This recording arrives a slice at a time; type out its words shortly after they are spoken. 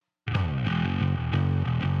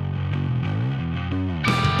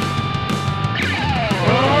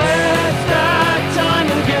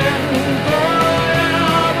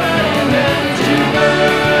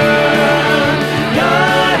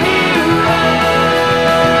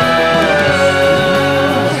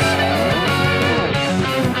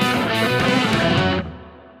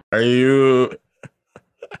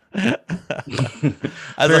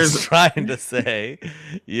As I was trying to say,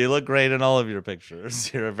 you look great in all of your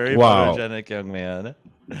pictures. You're a very Wow. photogenic young man.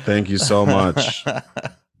 Thank you so much.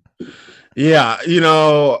 Yeah,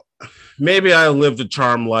 maybe I lived a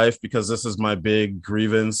charmed life because this is my big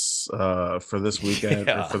grievance for this weekend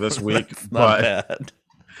or Yeah, for this week, that's not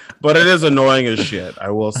but bad. it is annoying as shit,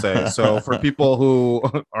 I will say. So for people who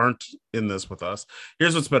aren't in this with us,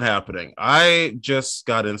 here's what's been happening. I just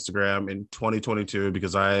got Instagram in 2022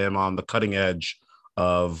 because I am on the cutting edge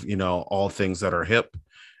of, all things that are hip.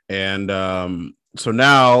 And so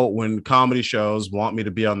now when comedy shows want me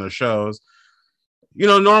to be on their shows,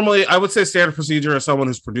 normally I would say standard procedure as someone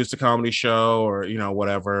who's produced a comedy show or,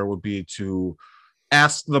 whatever would be to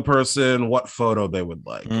ask the person what photo they would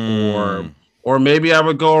like, Mm. or maybe I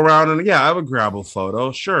would go around and yeah, I would grab a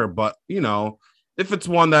photo, sure, but if it's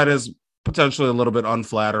one that is potentially a little bit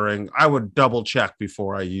unflattering, I would double check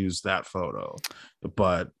before I use that photo.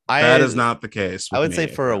 But that is I not the case I with would say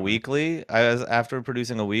me, for a apparently. weekly, after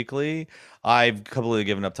producing a weekly, I've completely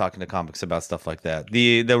given up talking to comics about stuff like that.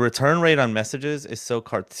 The return rate on messages is so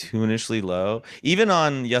cartoonishly low. Even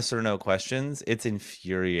on yes or no questions, it's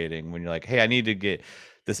infuriating when you're like, "Hey, I need to get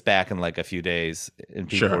this back in like a few days," and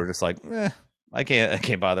people are Sure. just like, I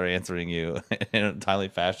can't bother answering you in a timely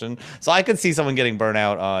fashion." So I could see someone getting burnt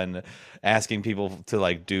out on asking people to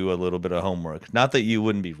like do a little bit of homework. Not that you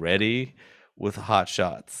wouldn't be ready with hot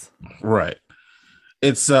shots. Right.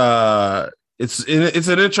 It's an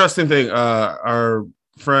interesting thing. Our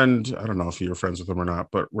friend, I don't know if you're friends with him or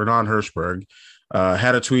not, but Renan Hirschberg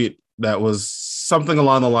had a tweet that was something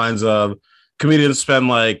along the lines of comedians spend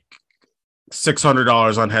like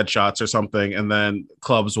 $600 on headshots or something, and then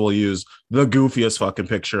clubs will use the goofiest fucking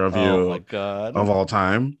picture of Oh my you of God. all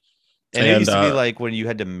time. And it And used to be like when you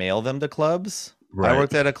had to mail them to clubs. I right.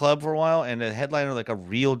 worked at a club for a while, and a headliner, like a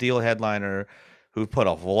real deal headliner who put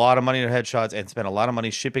a lot of money in headshots and spent a lot of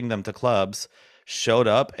money shipping them to clubs, showed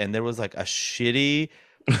up, and there was like a shitty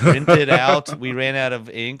printed out. We ran out of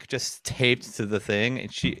ink, just taped to the thing.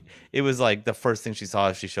 And it was like the first thing she saw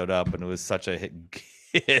if she showed up, and it was such a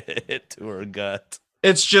hit to her gut.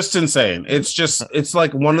 It's just insane. It's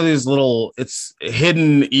like one of these little it's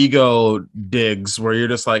hidden ego digs where you're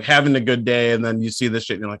just like having a good day and then you see this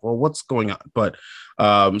shit and you're like, well, what's going on? But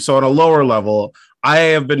so on a lower level,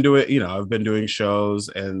 I've been doing shows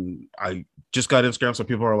and I just got Instagram. So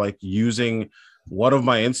people are like using one of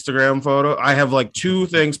my Instagram photo. I have like two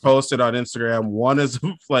things posted on Instagram. One is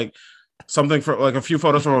like something for like a few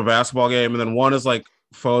photos from a basketball game, and then one is like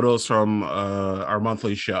photos from our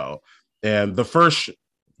monthly show. And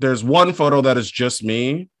there's one photo that is just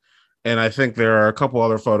me, and I think there are a couple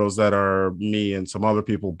other photos that are me and some other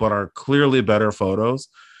people, but are clearly better photos.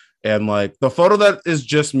 And like the photo that is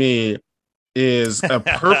just me is a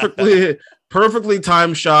perfectly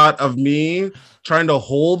timed shot of me trying to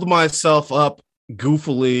hold myself up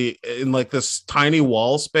goofily in like this tiny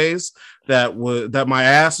wall space that my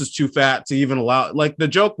ass is too fat to even allow. Like the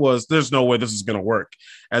joke was there's no way this is going to work,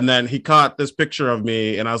 and then he caught this picture of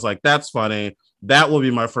me and I was like, that's funny, that will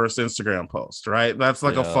be my first Instagram post, right? That's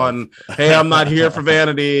like a Yeah. fun, hey, I'm not here for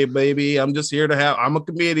vanity, baby, I'm just here to I'm a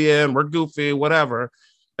comedian, we're goofy, whatever.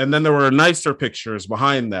 And then there were nicer pictures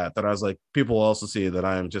behind that I was like, people will also see that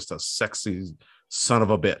I am just a sexy son of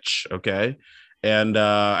a bitch. Okay. And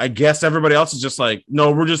I guess everybody else is just like, no,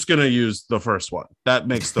 we're just gonna use the first one. That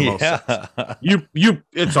makes the most sense. Yeah.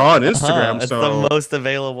 It's on Instagram, It's the so most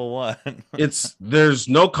available one. there's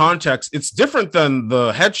no context. It's different than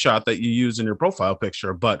the headshot that you use in your profile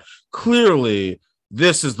picture, but clearly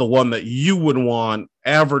this is the one that you would want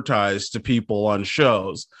advertised to people on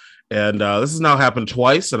shows. And this has now happened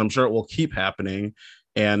twice, and I'm sure it will keep happening.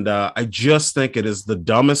 And I just think it is the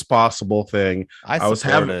dumbest possible thing. I I was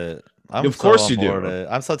support having, it. I'm of so course on you board do. it.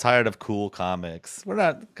 I'm so tired of cool comics. We're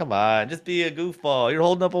not, come on, just be a goofball. You're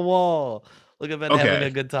holding up a wall. Look at Ben having a Okay,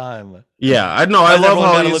 good time. yeah, I know. Why I does love everyone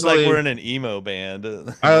how got to look like we're easily in an emo band?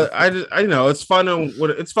 I know it's fun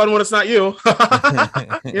when it's not you.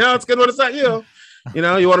 It's good when it's not you.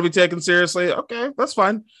 You want to be taken seriously. Okay, that's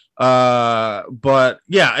fine. But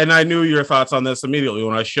yeah, and I knew your thoughts on this immediately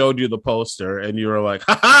when I showed you the poster, and you were like,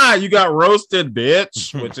 "Ha, you got roasted,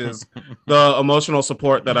 bitch," which is the emotional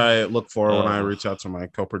support that I look for when I Oh, reach out to my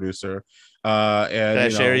co-producer. can And I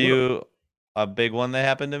share you a big one that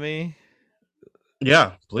happened to me?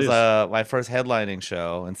 yeah, It was please. my first headlining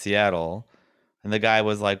show in Seattle. And the guy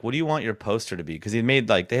was like, "What do you want your poster to be?" Because he made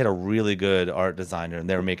like they had a really good art designer, and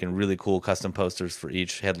they were making really cool custom posters for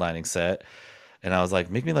each headlining set. And I was like,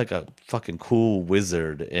 make me like a fucking cool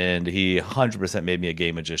wizard. And he 100% made me a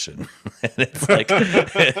gay magician. And it's like,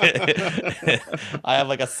 I have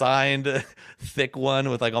like a signed thick one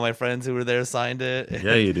with like all my friends who were there signed it.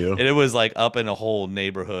 Yeah, you do. And it was like up in a whole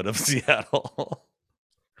neighborhood of Seattle.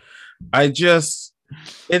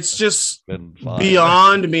 It's just Been fun.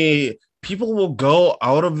 beyond me. People will go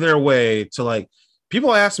out of their way to like,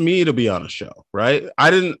 people ask me to be on a show, right?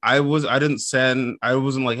 I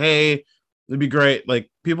wasn't like, hey, it'd be great. Like,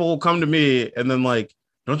 people will come to me and then like,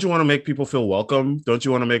 don't you want to make people feel welcome? Don't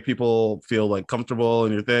you want to make people feel like comfortable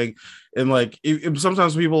in your thing? And like,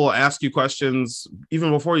 sometimes people will ask you questions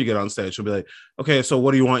even before you get on stage. She'll be like, okay, so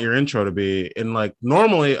what do you want your intro to be? And like,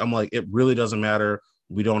 normally I'm like, it really doesn't matter.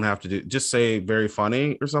 We don't have to just say very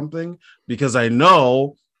funny or something, because I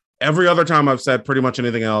know every other time I've said pretty much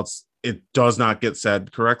anything else, it does not get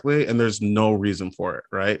said correctly, and there's no reason for it,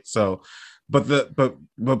 right? So, but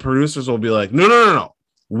producers will be like, no.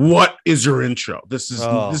 What is your intro? Oh,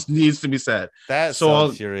 This needs to be said. that's So, so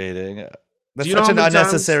infuriating. do That's you know such how an many times?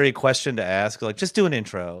 unnecessary question to ask. Like, just do an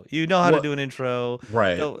intro. You know how to What? do an intro.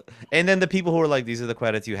 Right, Don't- And then the people who are like, these are the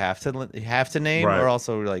credits you have to name, right. are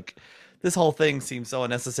also like, this whole thing seems so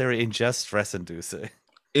unnecessary and just stress inducing.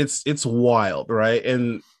 It's wild, right?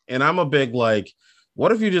 And I'm a big like,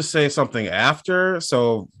 what if you just say something after,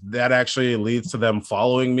 so that actually leads to them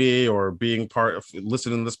following me or being part of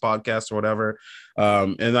listening to this podcast or whatever.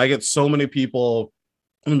 And I get so many people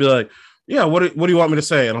and be like, yeah, what do you want me to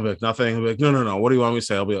say? And I'll be like, nothing. I'll be like, no, what do you want me to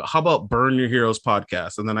say? I'll be like, how about Burn Your Heroes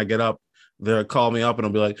podcast? And then I get up, they'll call me up and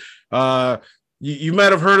I'll be like, you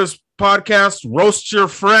might have heard us podcast, roast your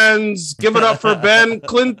friends, give it up for Ben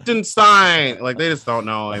Clintonstein. Like, they just don't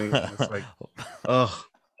know anything. It's like, oh,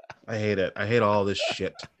 I hate it. I hate all this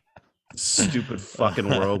shit. Stupid fucking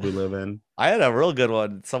world we live in. I had a real good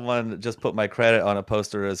one. Someone just put my credit on a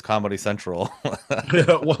poster as Comedy Central.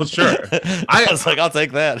 Well, sure. I was like, I'll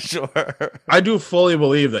take that. Sure. I do fully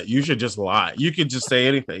believe that you should just lie. You could just say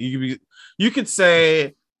anything. You could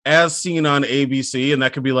say as seen on ABC, and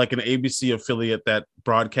that could be like an ABC affiliate that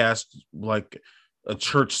broadcasts like a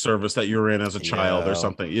church service that you were in as a child or Yeah.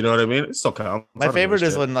 something. You know what I mean? It still counts. I My don't give a favorite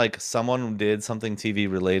is shit. when like someone did something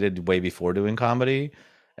TV related way before doing comedy,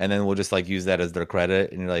 and then we'll just like use that as their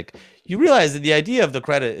credit. And you're like, you realize that the idea of the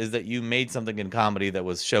credit is that you made something in comedy that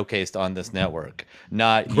was showcased on this network,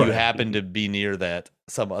 not you Right. happen to be near that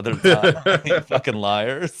some other time. You fucking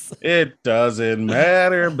liars. It doesn't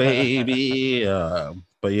matter, baby.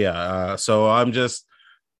 But yeah, so I'm just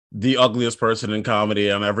the ugliest person in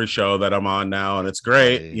comedy on every show that I'm on now, and it's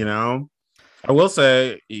great. Hey, You know, I will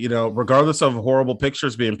say, you know, regardless of horrible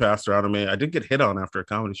pictures being passed around to me, I did get hit on after a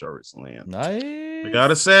comedy show recently, and I gotta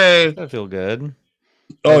nice. say, I feel good.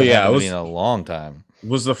 That oh hasn't yeah, it happened to me in a long time.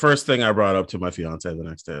 was the first thing I brought up to my fiance the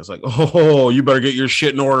next day. It's like, oh, you better get your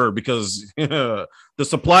shit in order because the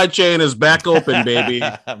supply chain is back open, baby.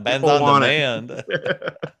 Ben's People on want demand.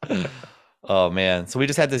 it. Oh man. So we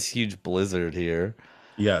just had this huge blizzard here.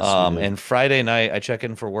 Yes, we did. And Friday night I check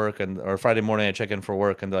in for work or Friday morning I check in for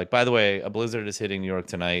work and they're like, by the way, a blizzard is hitting New York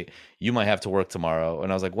tonight. You might have to work tomorrow.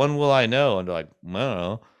 And I was like, when will I know? And they're like, I don't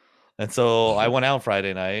know. And so I went out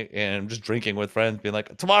Friday night and I'm just drinking with friends, being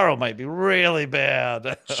like, tomorrow might be really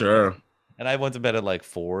bad. Sure. And I went to bed at like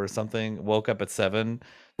 4 or something, woke up at 7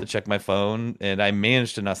 to check my phone, and I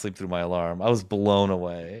managed to not sleep through my alarm. I was blown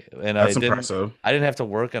away. And That's impressive. I didn't have to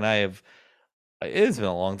work, and it's been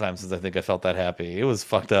a long time since I think I felt that happy. It was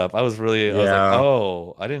fucked up. I was like, Yeah.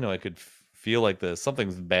 oh, I didn't know I could feel like this.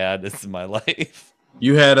 Something's bad is in my life.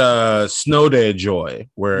 You had a snow day joy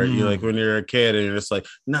where you like Mm. when you're a kid and you're just like,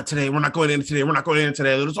 not today, we're not going in today, we're not going in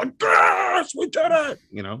today. It's like, yes, we did it,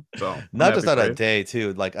 you know. So I'm Not happy just on for a you. day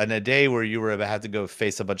too, like on a day where you were about to have to go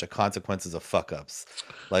face a bunch of consequences of fuck ups,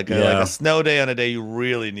 like a Yeah, snow day on a day you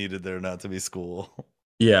really needed there not to be school.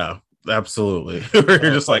 yeah, absolutely. Where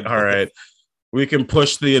you're just Oh like, all right, we can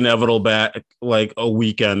push the inevitable back like a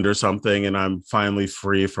weekend or something, and I'm finally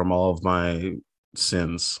free from all of my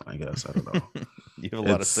sins. I guess I don't know. You have a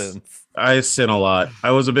lot of It's sins. I sin a lot.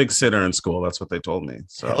 I was a big sinner in school. That's what they told me.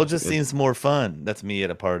 Hell So just seems more fun. That's me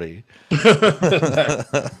at a party.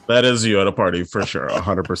 that, that is you at a party for sure.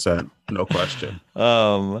 100%. No question.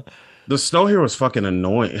 um, The snow here was fucking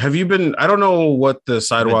annoying. Have you been? I don't know what the I've been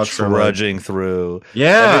sidewalks are like. trudging through.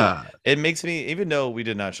 Yeah. It makes me, even though we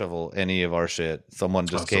did not shovel any of our shit, someone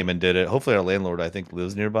just came Awesome. and did it. Hopefully, our landlord, I think,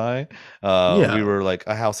 lives nearby. We Yeah. were like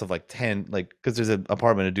a house of like 10, like, because there's an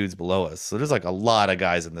apartment of dudes below us. So there's like a lot of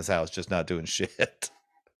guys in this house just not doing shit.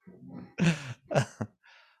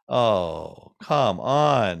 Oh, come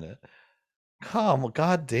on.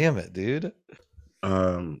 God damn it, dude.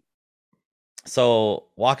 Um, So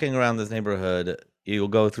walking around this neighborhood, you'll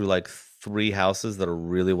go through like three houses that are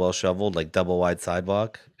really well shoveled, like double wide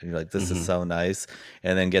sidewalk. And you're like, this is Hmm. so nice.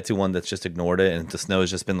 And then get to one that's just ignored it and the snow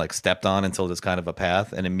has just been like stepped on until there's kind of a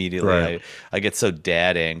path. And immediately Right. I get so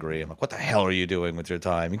dad angry. I'm like, what the hell are you doing with your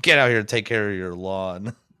time? Get out here and take care of your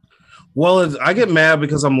lawn. Well, I get mad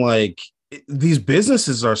because I'm like, these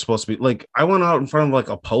businesses are supposed to be like, I went out in front of like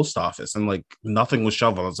a post office and like nothing was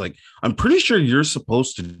shoveled. I was like, I'm pretty sure you're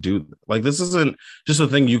supposed to do like this isn't just a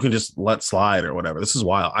thing you can just let slide or whatever. This is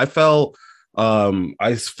wild. I fell down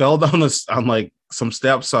this on like some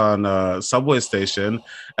steps on a subway station,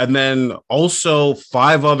 and then also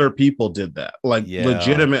five other people did that, like Yeah.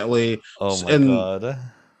 legitimately. Oh my And God.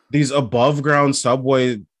 these above ground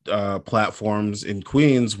subway platforms in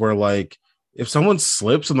Queens where like if someone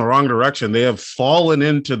slips in the wrong direction, they have fallen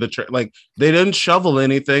into like they didn't shovel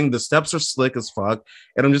anything. The steps are slick as fuck.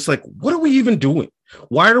 And I'm just like, what are we even doing?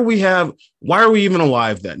 Why are we even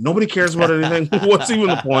alive then? Nobody cares about anything. What's even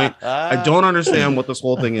the point? I don't understand what this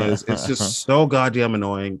whole thing is. It's just so goddamn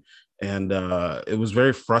annoying. And it was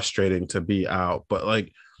very frustrating to be out. But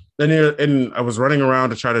like and I was running around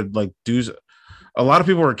to try to like do a lot of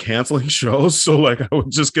people were canceling shows, so like I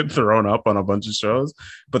would just get thrown up on a bunch of shows.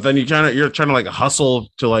 But then you're trying to like hustle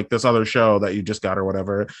to like this other show that you just got or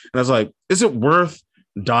whatever. And I was like, is it worth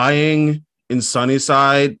dying in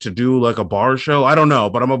Sunnyside to do like a bar show? I don't know,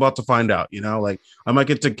 but I'm about to find out. Like I might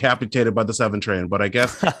get decapitated by the 7 train, but I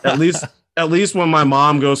guess at least at least when my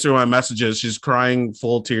mom goes through my messages, she's crying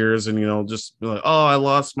full tears and just like, oh, I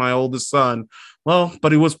lost my oldest son. Well,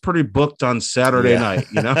 but he was pretty booked on Saturday Yeah.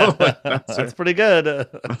 night, Like, That's pretty good.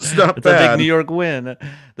 that's not It's a big New bad. York win.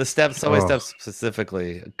 The steps, subway Oh, steps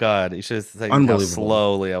specifically. God, you should have seen how unbelievable.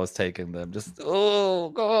 slowly I was taking them. Just, oh,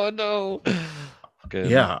 God, no.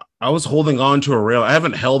 Fucking, Yeah, I was holding on to a rail. I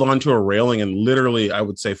haven't held on to a railing in literally, I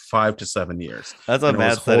would say, 5 to 7 years. that's what And I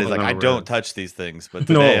was Matt said. He's holding like, on I a don't railing. touch these things, but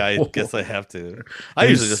today No, I guess I have to. I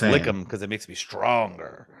usually just lick insane. them because it makes me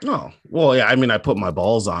stronger. No, well, yeah. I mean, I put my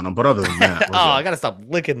balls on them, but other than Oh, that, we're I good. gotta stop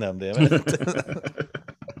licking them, damn it.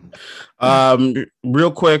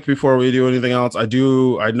 Real quick before we do anything else, I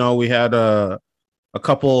know we had a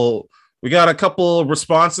couple. We got a couple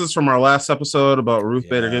responses from our last episode about Ruth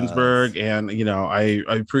Bader Yes. Ginsburg, and I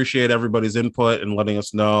appreciate everybody's input and letting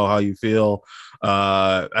us know how you feel.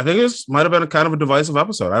 I think this might have been a kind of a divisive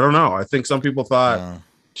episode. I don't know. I think some people thought Uh,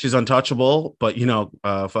 she's untouchable, but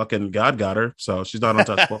fucking God got her, so she's not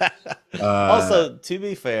untouchable. Uh, Also, to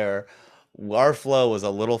be fair, our flow was a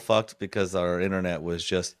little fucked because our internet was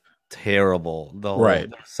just terrible. right.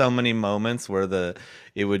 So many moments where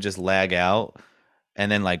it would just lag out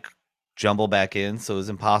and then like jumble back in. So it was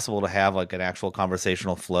impossible to have like an actual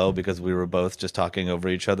conversational flow because we were both just talking over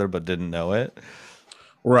each other but didn't know it.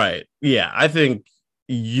 Right. Yeah, I think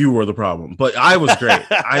you were the problem, but I was great.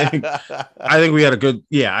 I think we had a good.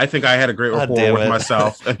 Yeah, I think I had a great God rapport damn with it.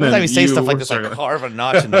 myself, and Every time then you say you stuff like were this, I struggling. carve a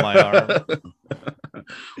notch into my arm.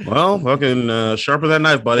 Well, fucking sharpen that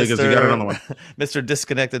knife, buddy, because you got another Mr. one. Mr.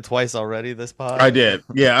 Disconnected twice already this I pod. did.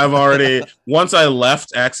 Yeah, I've already once I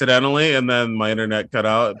left accidentally, and then my internet cut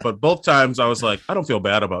out. But both times I was like, I don't feel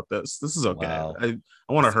bad about this. This is okay. Wow. I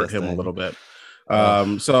want to hurt him a Disgusting. little bit.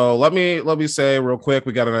 Ugh. So let me say real quick,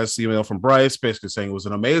 we got a nice email from Bryce, basically saying it was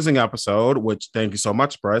an amazing episode. Which thank you so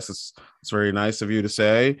much, Bryce. It's very nice of you to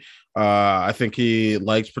say. I think he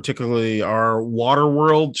liked particularly our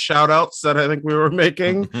Waterworld shout outs that I think we were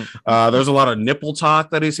making. There's a lot of nipple talk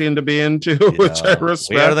that he seemed to be into, which I Yeah. We are the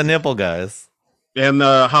respect. nipple guys. And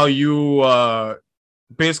how you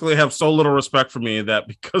basically have so little respect for me that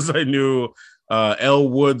because I knew Elle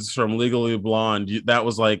Woods from Legally Blonde, that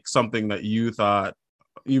was like something that you thought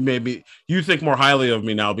you think more highly of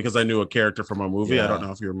me now because I knew a character from a movie. I don't Yeah.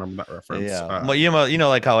 know if you remember that reference. Yeah. Well,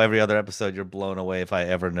 like how every other episode you're blown away if I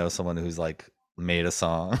ever know someone who's like made a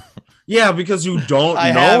song. Yeah, because you don't I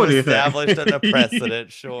have know anything. established a precedent,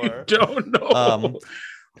 You sure. don't Um, know.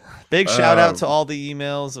 Big shout out to Um, all the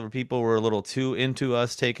emails where people were a little too into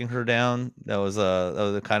us taking her down.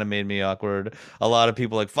 That kind of made me awkward. A lot of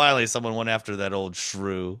people like finally someone went after that old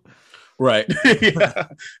shrew. Right. Yeah.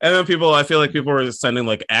 And then I feel like people are sending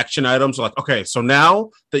like action items like, okay, so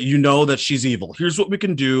now that you know that she's evil, here's what we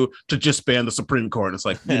can do to disband the Supreme Court. And it's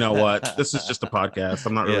like, you know what? This is just a podcast.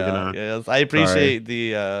 I'm not really Yeah, gonna. yes. I Sorry. appreciate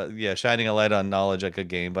the shining a light on knowledge like a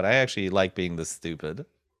game, but I actually like being this stupid.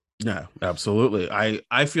 Yeah, absolutely.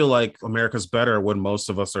 I feel like America's better when most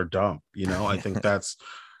of us are dumb. I think that's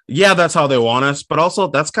Yeah, that's how they want us, but also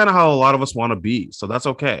that's kind of how a lot of us want to be. So that's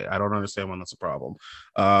okay. I don't understand when that's a problem.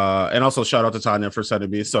 And also shout out to Tanya for sending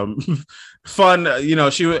me some fun.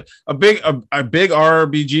 She was a big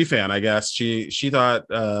RBG fan. I guess she thought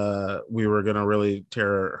we were gonna really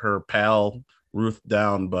tear her pal Ruth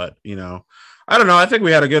down, but I don't know. I think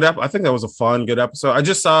we had a good I think that was a fun, good episode. I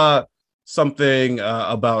just saw something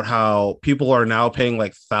about how people are now paying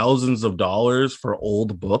like thousands of dollars for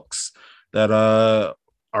old books that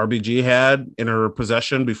RBG had in her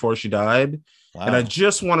possession before she died. Wow. And I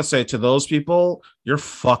just want to say to those people, you're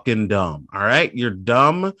fucking dumb. All right. You're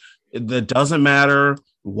dumb. That doesn't matter.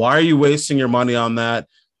 Why are you wasting your money on that?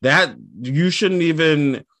 That you shouldn't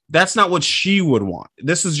even. That's not what she would want.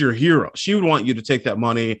 This is your hero. She would want you to take that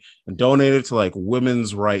money and donate it to like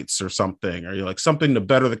women's rights or something, or like something to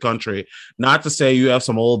better the country. Not to say you have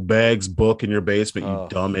some old Bags book in your basement, you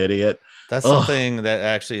dumb idiot. That's something that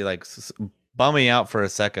actually like bum me out for a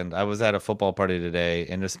second. I was at a football party today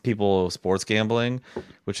and there's people sports gambling,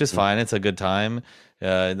 which is fine. It's a good time.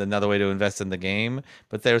 Another way to invest in the game.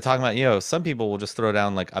 But they were talking about, some people will just throw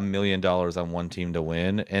down like $1 million on one team to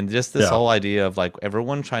win. And just this whole idea of like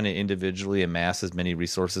everyone trying to individually amass as many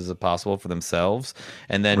resources as possible for themselves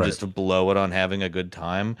and then just blow it on having a good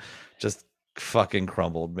time. Just fucking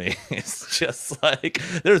crumbled me. It's just like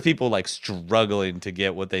there's people like struggling to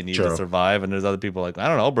get what they need to survive, and there's other people like, I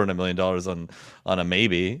don't know, I'll burn $1 million on a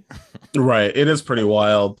maybe. Right. It is pretty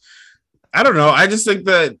wild. I don't know. I just think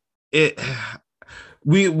that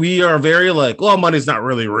we are very like, well, money's not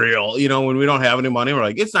really real. When we don't have any money, we're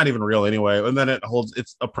like, it's not even real anyway. And then it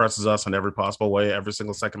oppresses us in every possible way, every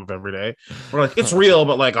single second of every day. We're like, it's real,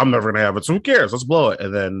 but like, I'm never gonna have it. So who cares? Let's blow it.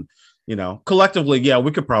 And then, collectively,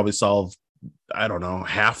 we could probably solve, I don't know,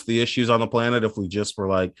 half the issues on the planet if we just were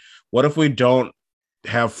like, what if we don't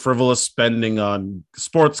have frivolous spending on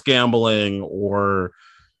sports gambling or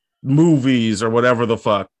movies or whatever the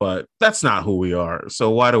fuck? But that's not who we are. So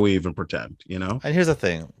why do we even pretend, And here's the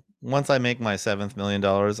thing. Once I make my $7th million,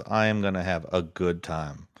 I am going to have a good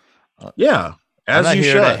time. As I'm not you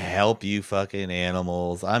here should. to help you fucking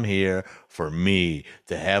animals. I'm here for me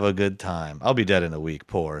to have a good time. I'll be dead in a week.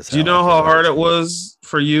 Poor as hell. Do you know how hard it was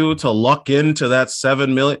for you to luck into that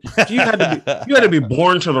 7 million? You had to be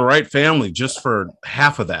born to the right family just for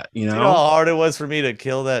half of that. Do you know how hard it was for me to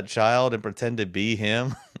kill that child and pretend to be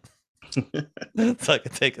him? So I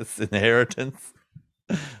could take his inheritance.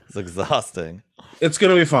 It's exhausting. It's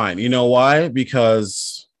gonna be fine. You know why?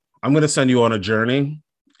 Because I'm gonna send you on a journey.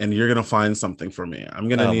 And you're going to find something for me. I'm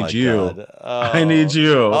going to need you. I need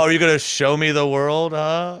you. Oh, you're going to show me the world,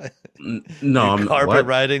 huh? No, I'm carpet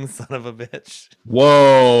riding son of a bitch.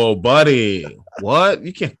 Whoa, buddy. What?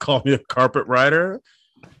 You can't call me a carpet rider.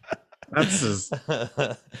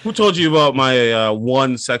 Who told you about my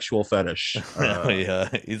one sexual fetish? Yeah,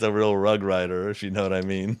 he's a real rug rider, if you know what I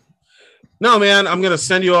mean. No, man, I'm going to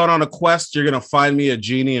send you out on a quest. You're going to find me a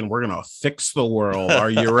genie and we're going to fix the world. Are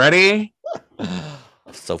you ready?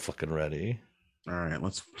 So fucking ready. All right,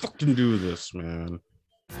 let's fucking do this, man.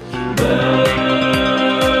 Your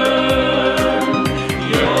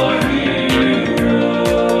heroes,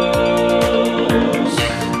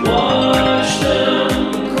 watch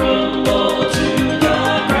them crumble to the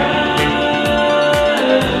ground.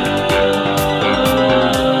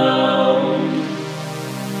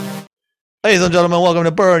 Ladies and gentlemen, welcome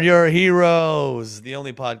to Burn Your Heroes, the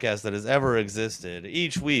only podcast that has ever existed.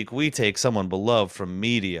 Each week, we take someone beloved from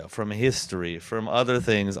media, from history, from other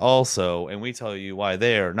things also, and we tell you why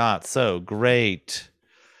they're not so great.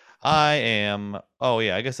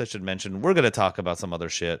 I guess I should mention, we're going to talk about some other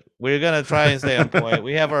shit. We're going to try and stay on point.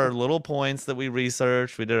 We have our little points that we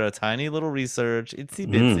researched. We did a tiny little research, itsy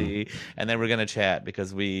bitsy, and then we're going to chat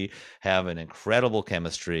because we have an incredible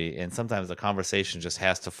chemistry, and sometimes the conversation just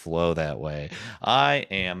has to flow that way. I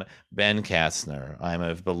am Ben Katzner. I'm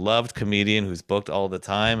a beloved comedian who's booked all the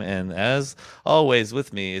time, and as always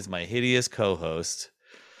with me is my hideous co-host,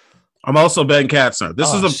 I'm also Ben Katzner.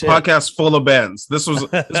 This is a podcast full of Bens. This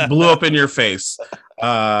blew up in your face.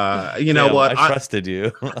 You know what? I trusted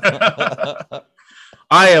you.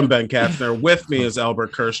 I am Ben Katzner. With me is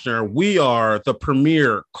Albert Kirshner. We are the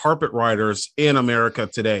premier carpet riders in America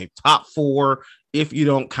today. Top 4, if you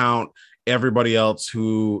don't count everybody else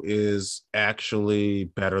who is actually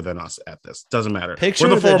better than us at this. Doesn't matter. Picture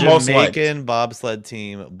We're the Jamaican bobsled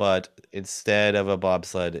team, but instead of a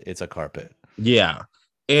bobsled, it's a carpet. Yeah.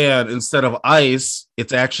 And instead of ice,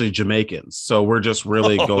 it's actually Jamaicans. So we're just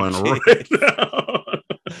really going right now.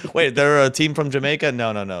 Wait, they're a team from Jamaica?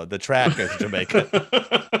 No. The track is Jamaica.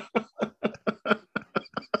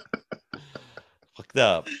 fucked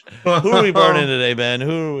up. Who are we burning today, Ben?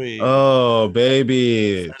 Who are we? Oh,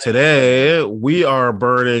 baby. Today we are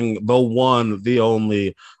burning the one, the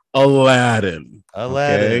only Aladdin. Okay.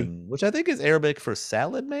 Aladdin, which I think is Arabic for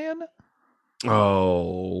salad man.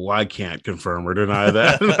 Oh, I can't confirm or deny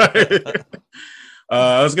that.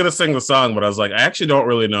 I was gonna sing the song, but I was like, I actually don't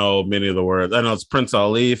really know many of the words. I know it's Prince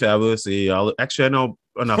Ali, Fabulous E. Actually, I know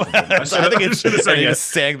enough of them. I think it should have sang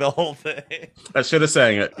sang the whole thing. I should have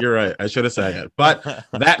sang it. You're right. I should have sang it. But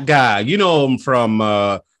that guy, you know him from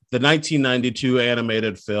the 1992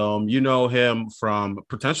 animated film. You know him from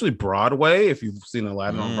potentially Broadway, if you've seen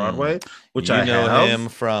Aladdin on Broadway, which I know him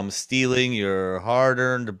from stealing your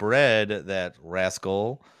hard-earned bread. That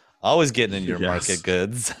rascal, always getting in your market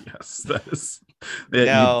goods. Yes, that is.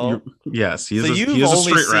 Now, yes, he's so you've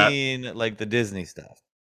only seen like the Disney stuff.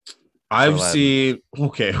 I've seen.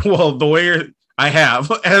 Okay, well, the way I have.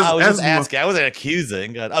 I was just asking. I wasn't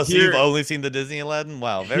accusing. Oh, so you've only seen the Disney Aladdin?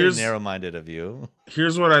 Wow, very narrow-minded of you.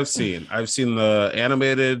 Here's what I've seen. I've seen the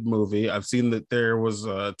animated movie. I've seen that there was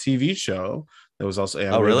a TV show that was also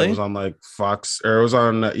animated. Oh, really? It was on like Fox, or it was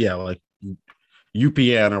on like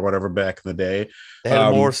UPN or whatever back in the day. They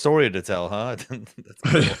had more story to tell, huh?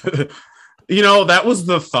 That's cool. You know, that was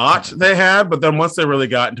the thought they had, but then once they really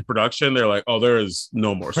got into production, they're like, oh, there is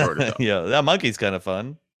no more story to tell. Yeah, that monkey's kind of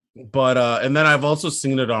fun. But and then I've also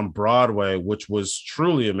seen it on Broadway, which was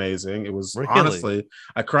truly amazing. It was honestly,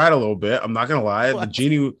 I cried a little bit. I'm not gonna lie. What? The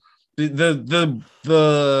genie, the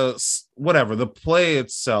whatever, the play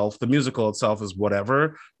itself, the musical itself is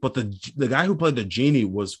whatever. But the guy who played the genie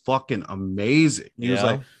was fucking amazing. He was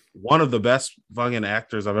like one of the best fucking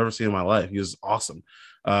actors I've ever seen in my life. He was awesome.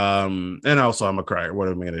 And also I'm a crier. What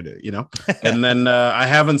am I gonna do? You know? And then I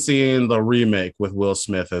haven't seen the remake with Will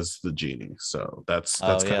Smith as the genie. So that's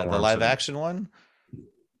kind of the live action one.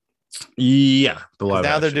 Yeah, the live now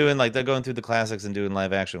action. They're doing like they're going through the classics and doing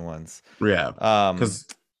live action ones. Yeah. Because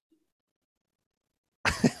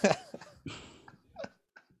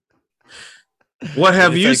what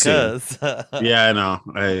have you seen? Yeah, I know.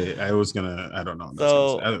 I was gonna. I don't know.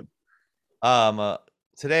 So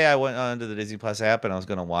today I went onto the Disney Plus app and I was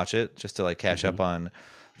going to watch it just to like catch up on,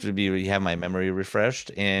 to have my memory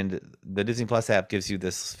refreshed. And the Disney Plus app gives you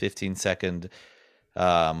this 15-second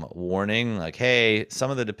warning, like, hey,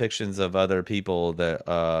 some of the depictions of other people that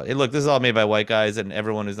hey, look, this is all made by white guys, and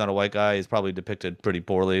everyone who's not a white guy is probably depicted pretty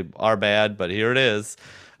poorly. Are bad, but here it is.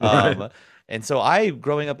 Right. And so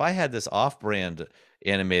growing up, I had this off-brand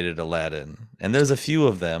animated Aladdin, and there's a few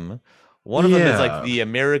of them. One of them is like the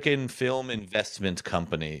American Film Investment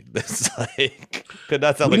Company. This like could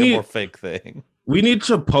not sound like a more fake thing. We need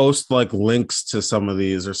to post like links to some of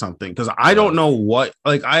these or something, because I don't know what,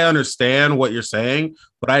 like, I understand what you're saying,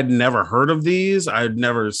 but I'd never heard of these. I'd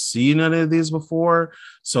never seen any of these before.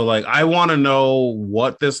 So like, I want to know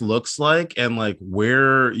what this looks like and like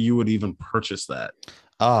where you would even purchase that.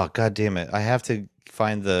 Oh, God damn it. I have to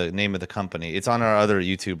find the name of the company. It's on our other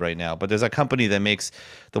YouTube right now, but there's a company that makes,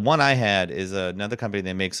 the one I had is another company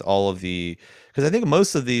that makes all of the, because I think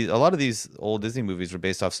a lot of these old Disney movies were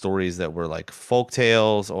based off stories that were like folk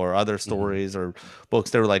tales or other stories or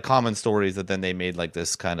books. They were like common stories that then they made like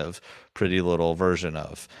this kind of pretty little version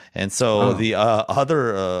of. And so the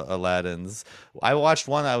other Aladdins, I watched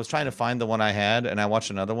one, I was trying to find the one I had, and I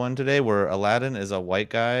watched another one today where Aladdin is a white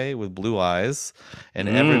guy with blue eyes, and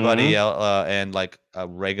everybody else, and like a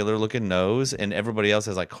regular looking nose, and everybody else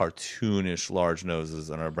has like cartoonish large noses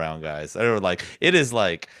and are brown guys. They're like, it is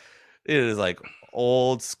like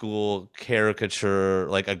old school caricature,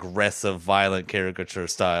 like aggressive, violent caricature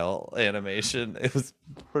style animation. It was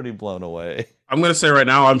pretty blown away. I'm going to say right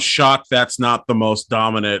now, I'm shocked that's not the most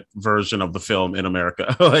dominant version of the film in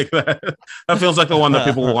America. Like that feels like the one that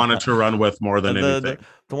people wanted to run with more than anything.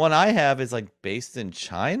 The one I have is like based in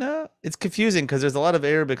China. It's confusing because there's a lot of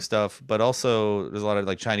Arabic stuff, but also there's a lot of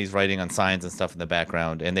like Chinese writing on signs and stuff in the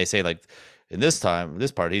background. And they say like, in this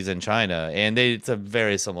part, he's in China, and it's a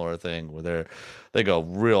very similar thing where they go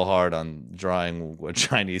real hard on drawing with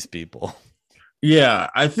Chinese people. Yeah,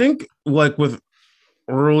 I think like with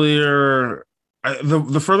earlier,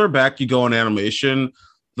 the further back you go in animation,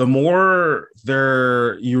 the more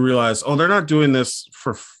you realize, oh, they're not doing this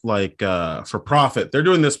for profit. They're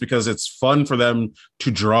doing this because it's fun for them to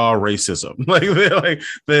draw racism.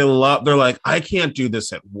 They're like, I can't do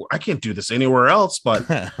this anywhere else.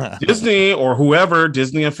 But Disney or whoever,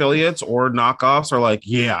 Disney affiliates or knockoffs are like,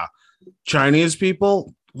 yeah, Chinese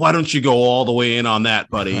people, why don't you go all the way in on that,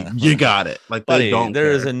 buddy? You got it. Like, buddy,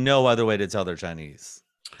 there is no other way to tell they're Chinese.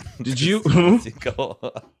 Did you?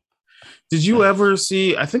 Did you ever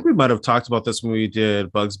see, I think we might have talked about this when we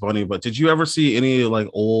did Bugs Bunny, but did you ever see any like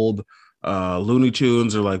old Looney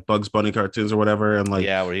Tunes or like Bugs Bunny cartoons or whatever, and like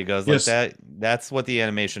Yeah, where he goes like just that. That's what the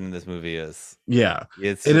animation in this movie is. yeah,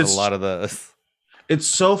 It's and a lot of those. it's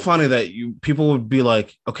so funny that people would be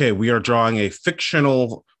like, okay, we are drawing a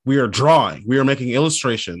fictional, we are making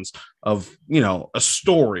illustrations of, a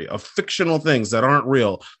story of fictional things that aren't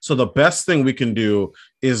real. So the best thing we can do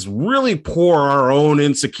is really pour our own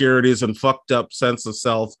insecurities and fucked up sense of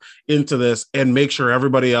self into this and make sure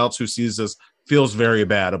everybody else who sees this feels very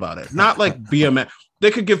bad about it. Not like BMX.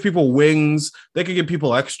 They could give people wings. They could give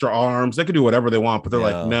people extra arms. They could do whatever they want, but they're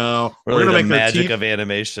like, no, really we're going to make magic their teeth of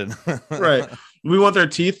animation. right. We want their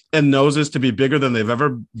teeth and noses to be bigger than they've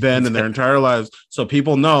ever been in their entire lives. So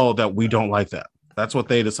people know that we don't like that. That's what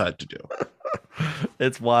they decide to do.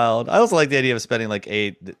 It's wild. I also like the idea of spending like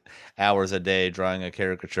 8 hours a day drawing a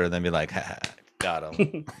caricature and then be like, ha, got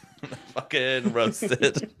him. Fucking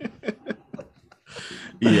roasted.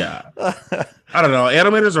 Yeah. I don't know.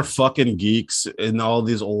 Animators are fucking geeks in all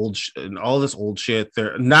these and all this old shit.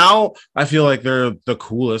 They're now I feel like they're the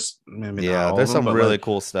coolest. Maybe yeah, there's some really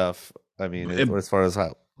cool stuff. I mean, as far as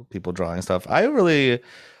how people drawing stuff,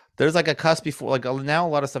 there's like a cusp before, like now a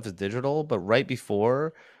lot of stuff is digital, but right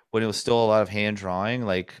before when it was still a lot of hand drawing,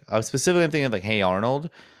 like I was specifically thinking of like Hey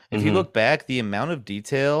Arnold. If you look back, the amount of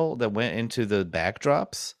detail that went into the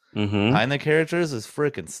backdrops behind the characters is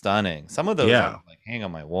freaking stunning. Some of those I like hang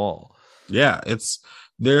on my wall. Yeah, it's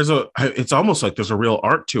almost like there's a real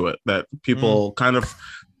art to it that people kind of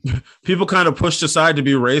pushed aside to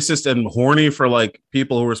be racist and horny for like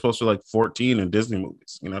people who were supposed to be like 14 in Disney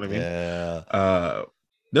movies. You know what I mean? Yeah.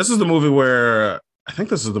 This is the movie where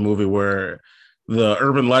the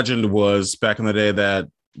urban legend was back in the day that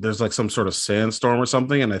there's like some sort of sandstorm or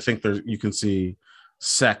something, and I think you can see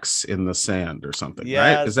sex in the sand or something.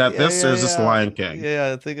 Yeah, right? Is that this or is this the Lion King?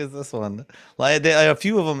 Yeah, I think it's this one. Like a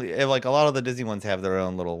few of them, like a lot of the Disney ones have their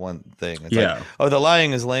own little one thing. It's like, the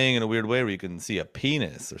lion is laying in a weird way where you can see a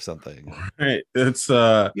penis or something. Right. It's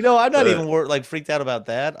I'm not even like freaked out about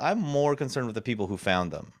that. I'm more concerned with the people who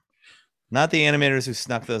found them. Not the animators who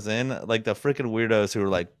snuck those in, like the freaking weirdos who were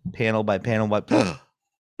like panel by panel by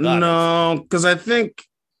no, because I think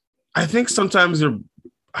sometimes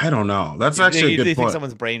I don't know. That's actually a good point. Think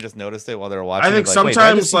someone's brain just noticed it while they were watching? I think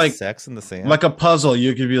sometimes like sex in the sand, like a puzzle,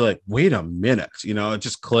 you could be like, wait a minute, it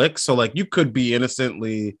just clicks. So like you could be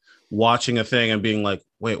innocently watching a thing and being like,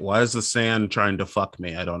 wait, why is the sand trying to fuck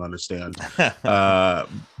me? I don't understand.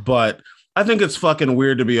 But I think it's fucking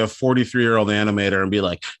weird to be a 43-year-old animator and be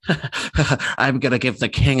like, I'm gonna give the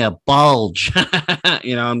king a bulge,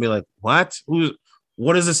 and be like,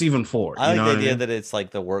 what is this even for? I like the idea that it's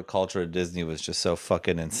like the work culture at Disney was just so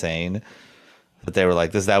fucking insane that they were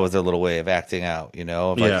like that was their little way of acting out,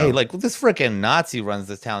 hey, like this freaking Nazi runs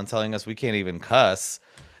this town telling us we can't even cuss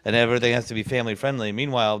and everything has to be family friendly.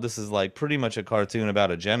 Meanwhile, this is like pretty much a cartoon about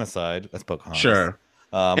a genocide. That's Pocahontas. Sure.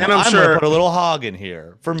 And I'm sure gonna put a little hog in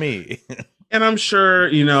here for me. And I'm sure,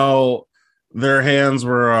 their hands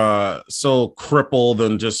were so crippled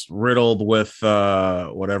and just riddled with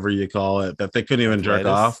whatever you call it that they couldn't even jerk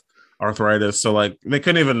off. Arthritis. So like they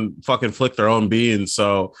couldn't even fucking flick their own beans.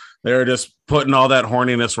 So they were just putting all that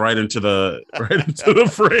horniness right into the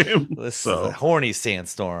frame. This is a horny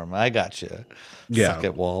sandstorm. I got you. Yeah. Suck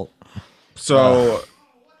it, Walt. So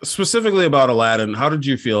specifically about Aladdin, how did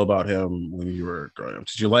you feel about him when you were growing up?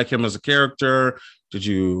 Did you like him as a character? Did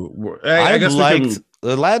you? I guess liked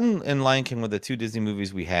Aladdin and Lion King were the two Disney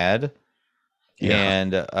movies we had. Yeah.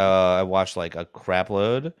 And I watched like a crap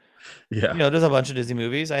load. Yeah. There's a bunch of Disney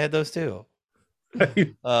movies. I had those too. I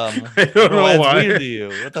don't know why. Weird to you.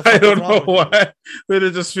 What the fuck I don't know why. But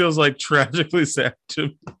it just feels like tragically sad to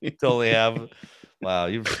me. Totally have. Wow,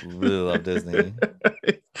 you really love Disney.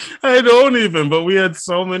 I don't even, but we had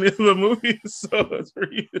so many of the movies, so that's for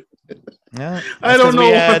you. Yeah, I don't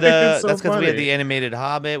know. That's because we had the animated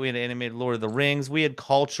Hobbit, we had animated Lord of the Rings, we had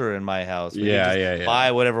culture in my house. We could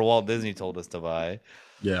buy whatever Walt Disney told us to buy.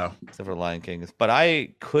 Yeah, except for Lion King. But I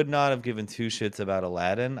could not have given two shits about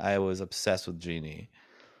Aladdin. I was obsessed with Genie.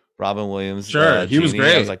 Robin Williams. Sure, he was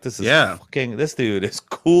great. I was like, this dude is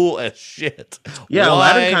cool as shit. Yeah,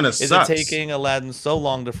 why Aladdin kind of sucks. Is it taking Aladdin so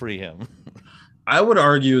long to free him? I would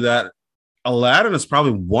argue that Aladdin is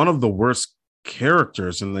probably one of the worst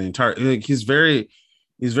characters in the entire. Like, he's very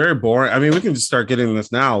boring. I mean, we can just start getting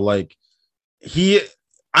this now. Like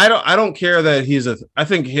I don't care that I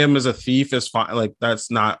think him as a thief is fine. Like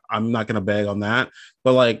I'm not gonna bag on that.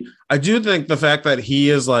 But like I do think the fact that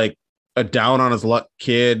he is like a down on his luck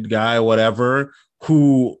kid guy, whatever,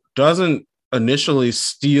 who doesn't initially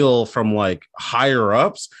steal from like higher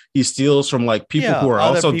ups. He steals from like people Yeah, who are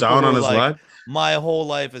other also people down who on are his like, luck. my whole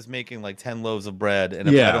life is making like 10 loaves of bread, and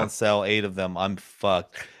if I Yeah, don't sell 8 of them, I'm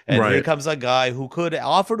fucked. And here right. comes a guy who could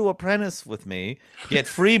offer to apprentice with me, get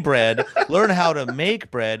free bread, learn how to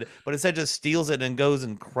make bread, but instead just steals it and goes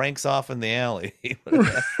and cranks off in the alley. What an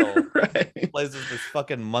asshole. Right. Plays with this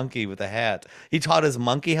fucking monkey with a hat. He taught his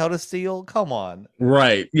monkey how to steal? Come on.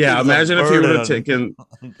 Right. Yeah. Seems a Imagine if he would burden have on. taken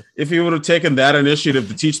if he would have taken that initiative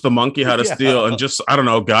to teach the monkey how to steal and Yeah. just, I don't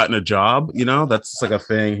know, gotten a job, that's just like a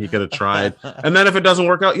thing he could have tried. And then if it doesn't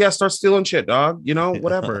work out, yeah, start stealing shit, dog,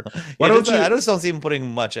 whatever. Why Yeah, don't I you? just don't see him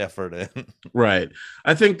putting much effort in. Right.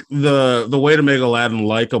 I think the way to make Aladdin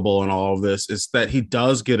likable in all of this is that he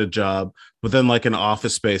does get a job, but then like in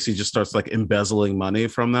Office Space, he just starts like embezzling money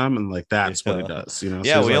from them, and like that's what he Yeah. does. Yeah, So he's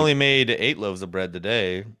we like, only made 8 loaves of bread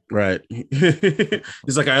today. right.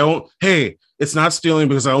 He's like, I don't. Hey, it's not stealing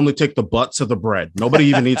because I only take the butts of the bread. Nobody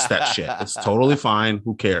even eats that shit. It's totally fine.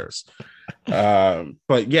 Who cares?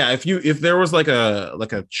 But yeah, if there was like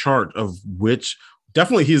a chart of which,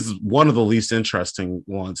 definitely he's one of the least interesting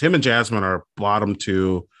ones. Him and Jasmine are bottom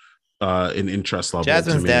two in interest level.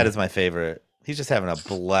 Jasmine's to dad me. is my favorite. He's just having a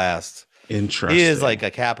blast. Interesting. He is like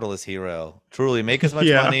a capitalist hero. Truly, make as much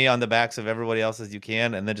Yeah. money on the backs of everybody else as you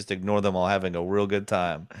can, and then just ignore them while having a real good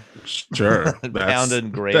time. Sure.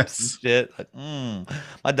 Pounding grapes and shit. Like,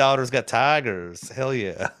 my daughter's got tigers. Hell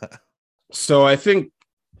yeah. So I think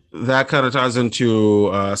that kind of ties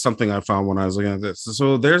into something I found when I was looking at this.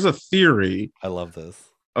 So there's a theory, I love this.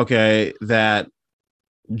 okay, that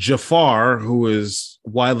Jafar, who is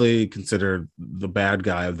widely considered the bad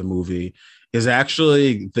guy of the movie, is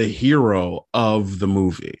actually the hero of the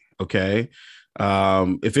movie. Okay.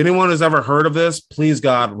 If anyone has ever heard of this, please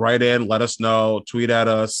God, write in, let us know, tweet at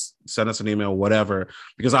us, send us an email, whatever,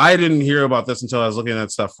 because I didn't hear about this until I was looking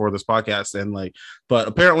at stuff for this podcast. And like, but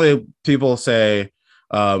apparently people say,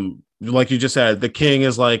 like you just said, the king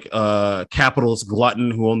is like a capitalist glutton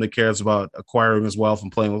who only cares about acquiring his wealth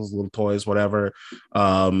and playing with his little toys, whatever.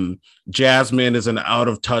 Jasmine is an out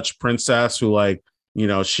of touch princess who like,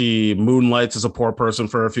 she moonlights as a poor person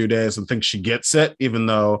for a few days and thinks she gets it, even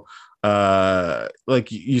though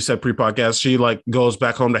like you said pre-podcast, she like goes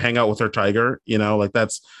back home to hang out with her tiger, like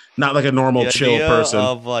that's not like a normal chill person.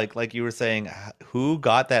 Of like you were saying, who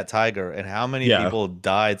got that tiger and how many people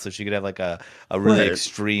died so she could have like a really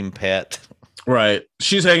extreme pet. Right.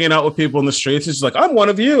 She's hanging out with people in the streets. And she's like, I'm one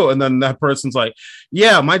of you. And then that person's like,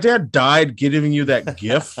 yeah, my dad died giving you that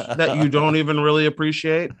gift that you don't even really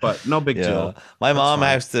appreciate, but no big deal. My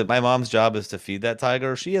mom's job is to feed that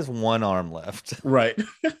tiger. She has one arm left. Right.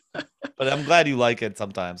 But I'm glad you like it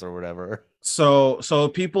sometimes or whatever. So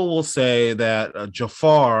people will say that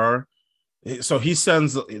Jafar, so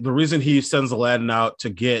the reason he sends Aladdin out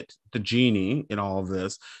to get the genie in all of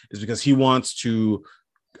this is because he wants to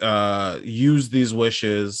use these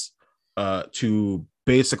wishes to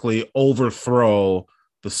basically overthrow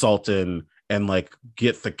the Sultan and like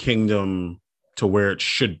get the kingdom to where it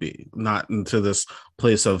should be, not into this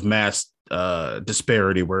place of mass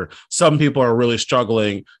disparity where some people are really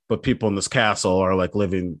struggling, but people in this castle are like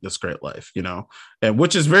living this great life, and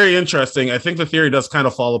which is very interesting. I think the theory does kind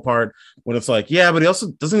of fall apart when it's like, yeah, but he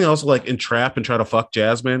also like entrap and try to fuck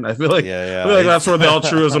Jasmine. I feel like, I feel like that's where the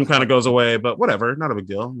altruism kind of goes away, but whatever, not a big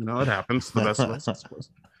deal. It happens. The best of us, I suppose.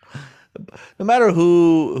 No matter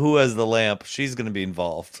who has the lamp, she's gonna be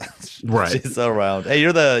involved. Right. She's around. Hey,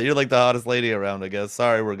 you're like the hottest lady around, I guess.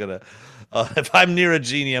 Sorry, we're gonna. If I'm near a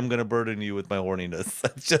genie, I'm gonna burden you with my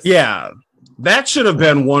horniness. Yeah, that should have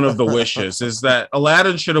been one of the wishes. Is that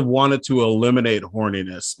Aladdin should have wanted to eliminate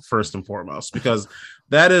horniness first and foremost, because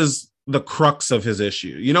that is the crux of his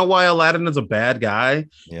issue. You know why Aladdin is a bad guy?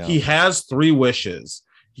 Yeah. He has 3 wishes.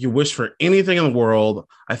 He can wish for anything in the world.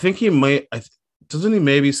 I think he might. Doesn't he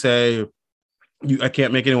maybe say, I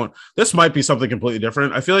can't make anyone. This might be something completely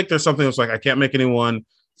different. I feel like there's something that's like, I can't make anyone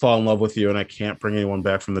fall in love with you and I can't bring anyone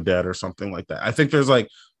back from the dead or something like that. I think there's like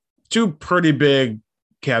 2 pretty big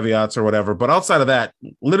caveats or whatever, but outside of that,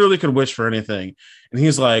 literally could wish for anything. And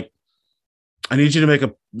he's like, I need you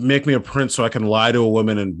to make me a prince so I can lie to a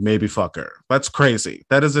woman and maybe fuck her. That's crazy.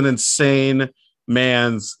 That is an insane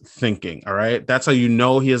man's thinking. All right. That's how you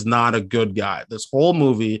know he is not a good guy. This whole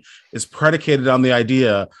movie is predicated on the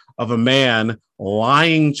idea of a man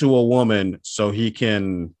lying to a woman so he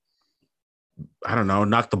can I don't know,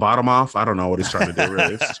 knock the bottom off. I don't know what he's trying to do.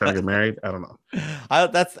 Really, he's trying to get married. I don't know.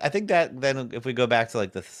 I think that then if we go back to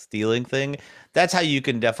like the stealing thing, that's how you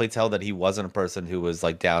can definitely tell that he wasn't a person who was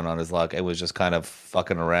like down on his luck and was just kind of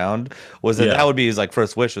fucking around. Was that Yeah, that would be his like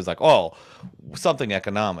first wish was like, oh, something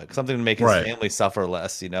economic, something to make his right. family suffer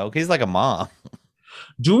less, you know? He's like a mom.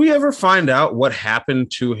 Do we ever find out what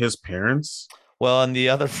happened to his parents? Well, in the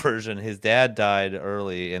other version, his dad died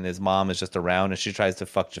early and his mom is just around and she tries to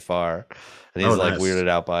fuck Jafar. And Oh, he's like nice. weirded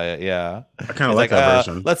out by it. Yeah. I kind of He's like like, that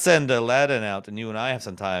version. let's send Aladdin out and you and I have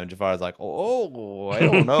some time. And Jafar's like, oh, I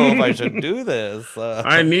don't know if I should do this.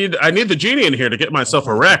 I need the genie in here to get myself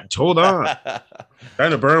erect. Hold on,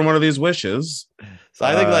 trying to burn one of these wishes. So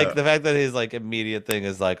I think like the fact that his like immediate thing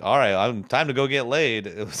is like, all right, I'm time to go get laid.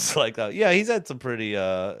 It was like, yeah, he's had some pretty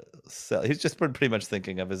he's just been pretty much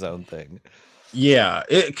thinking of his own thing. Yeah,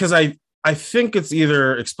 because I think it's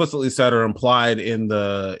either explicitly said or implied in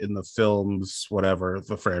the films, whatever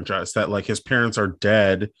the franchise, that like his parents are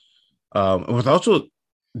dead. With also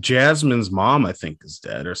Jasmine's mom, I think, is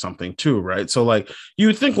dead or something too, right? So like you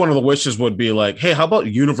would think one of the wishes would be like, hey, how about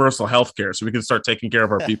universal health care so we can start taking care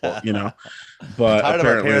of our people, you know? But Tired of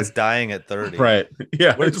our apparently, parents dying at 30. right?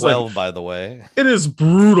 Yeah, We're it's like 12, by the way. it is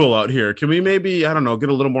brutal out here. Can we maybe, I don't know, get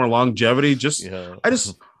a little more longevity? Yeah.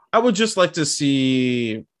 I would just like to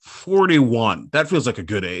see 41. That feels like a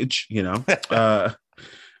good age, you know.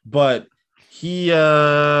 But he fuck,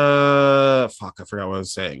 I forgot what I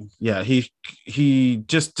was saying. Yeah, he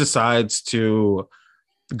just decides to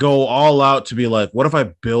go all out to be like, what if I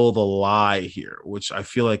build a lie here, which I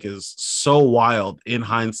feel like is so wild in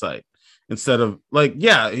hindsight. Instead of like,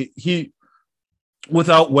 yeah, he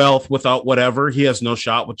without wealth, without whatever, he has no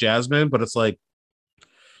shot with Jasmine, but it's like,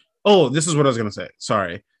 oh, this is what I was gonna say.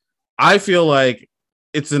 Sorry. I feel like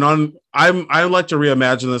it's I like to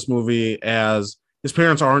reimagine this movie as his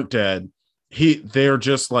parents aren't dead. They're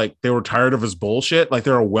just like they were tired of his bullshit. Like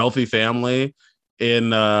they're a wealthy family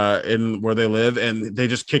in where they live, and they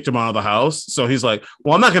just kicked him out of the house. So he's like,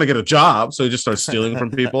 well, I'm not gonna get a job. So he just starts stealing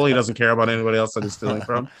from people. He doesn't care about anybody else that he's stealing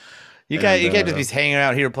from. You And can't just be hanging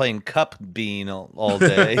out here playing cup bean all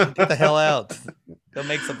day. Get the hell out. Go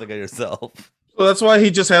make something of yourself. well, that's why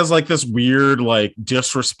he just has like this weird like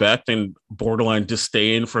disrespect and borderline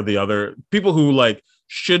disdain for the other people who like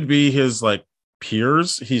should be his like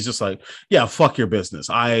peers. He's just like, yeah, fuck your business.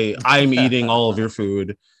 I'm eating all of your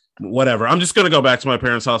food, whatever. I'm just gonna go back to my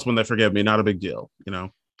parents' house when they forgive me. Not a big deal, you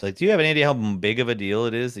know. Like, do you have any idea how big of a deal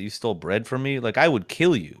it is that you stole bread from me? Like, I would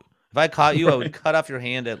kill you. If I caught you, I would cut off your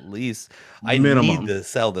hand at least. I need Minimum. to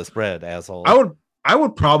sell this bread, I asshole. would I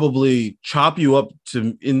would probably chop you up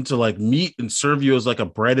to into like meat and serve you as like a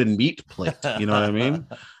bread and meat plate. You know what I mean?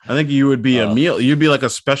 I think you would be a Oh, meal. You'd be like a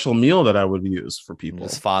special meal that I would use for I'm people.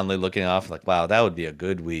 just fondly looking off, like, wow, that would be a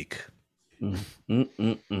good week. Mm, mm,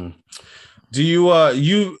 mm, mm. Do you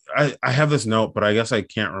I have this note, but I guess I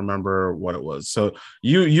can't remember what it was. So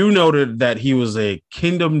you noted that he was a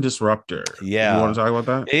kingdom disruptor. You Yeah. want to talk about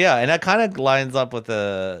that? Yeah, and that kind of lines up with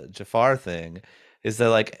the Jafar thing. Is that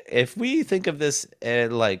like if we think of this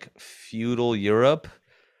in like feudal Europe,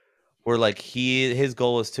 where like his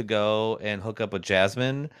goal is to go and hook up with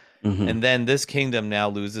Jasmine, Hmm. and then this kingdom now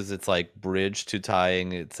loses its like bridge to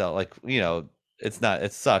tying itself. Like it's not.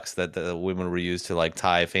 It sucks that the women were used to like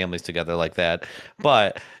tie families together like that.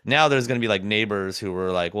 But now there's gonna be like neighbors who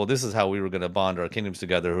were like, well, this is how we were gonna bond our kingdoms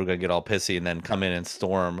together. Who are gonna get all pissy and then come in and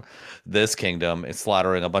storm this kingdom and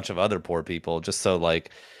slaughtering a bunch of other poor people just so like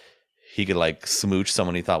he could like smooch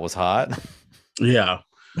someone he thought was hot. Yeah,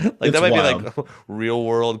 Like it's that might be wild. like real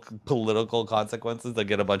world political consequences that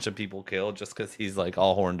get a bunch of people killed just because he's like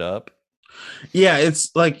all horned up. Yeah,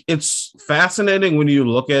 it's like it's fascinating when you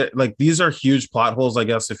look at like these are huge plot holes, I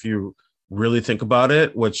guess, if you really think about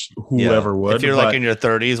it, which Yeah. whoever If would, you're like but in your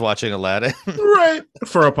 30s watching Aladdin. right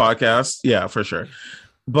for a podcast, yeah, for sure.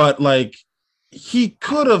 But like he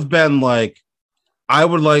could have been like, I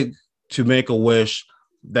would like to make a wish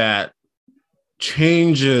that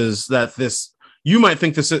changes that this you might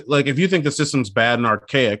think this like if you think the system's bad and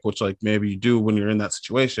archaic, which like maybe you do when you're in that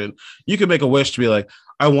situation, you could make a wish to be like,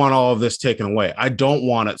 I want all of this taken away. I don't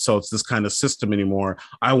want it so it's this kind of system anymore.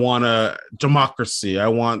 I want a democracy. I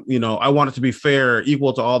want it to be fair,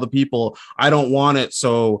 equal to all the people. I don't want it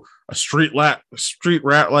so a street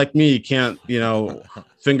rat like me can't,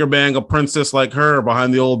 finger bang a princess like her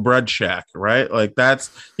behind the old bread shack, right? Like that's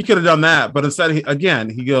he could have done that, but instead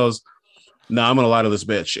he goes, no, I'm gonna lie to this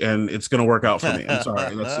bitch, and it's gonna work out for me. I'm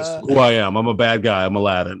sorry, that's just who I am. I'm a bad guy. I'm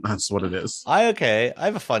Aladdin. That's what it is. I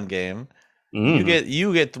have a fun game. Mm.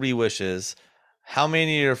 You get three wishes. How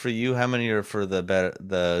many are for you? How many are for the better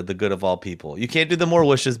the good of all people? You can't do the more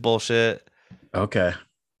wishes bullshit. Okay.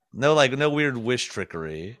 No, like no weird wish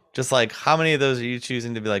trickery. Just like how many of those are you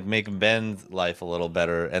choosing to be like make Ben's life a little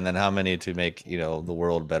better, and then how many to make the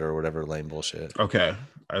world better or whatever lame bullshit. Okay.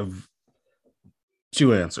 I've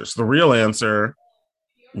two answers. The real answer,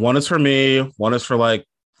 one is for me, one is for like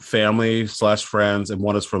family slash friends, and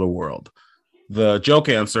one is for the world. The joke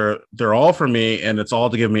answer, they're all for me, and it's all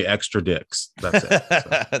to give me extra dicks. That's it.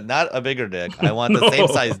 So. Not a bigger dick. I want the same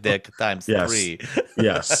No. size dick times Yes. three.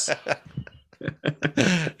 Yes.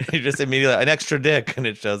 You just immediately an extra dick, and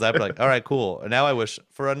it shows up like, all right, cool. And now I wish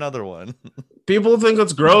for another one. People think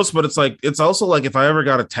it's gross, but it's like it's also like if I ever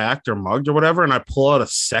got attacked or mugged or whatever, and I pull out a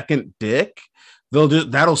second dick,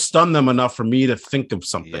 that'll stun them enough for me to think of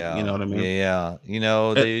something. You know Yeah, what I yeah, mean?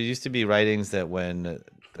 yeah. It, There used to be writings that when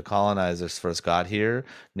the colonizers first got here,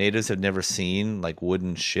 natives had never seen like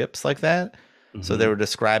wooden ships like that. So they mhm. were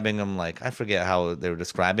describing them like I forget how they were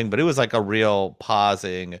describing, but it was like a real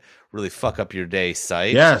pausing, really fuck up your day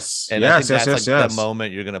sight. Yes, And I think yes, yes, that's yes, like the yes.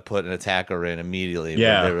 moment you're gonna put an attacker in immediately,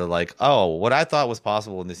 where they Yeah, were like, "Oh, what I thought was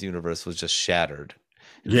possible in this universe was just shattered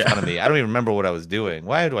in yeah. front of me. I don't even remember what I was doing.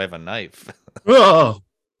 Why do I have a knife?" Oh,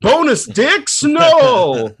 bonus dicks?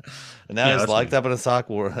 No. And now Yeah, he's that's locked me. up in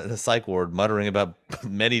a psych ward, muttering about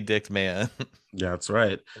many dicked man. Yeah, that's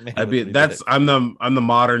right. Man I'd with be many that's dicks. I'm the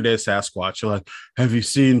modern day Sasquatch. You're like, have you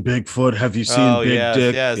seen Bigfoot? Have you seen Oh Big yes,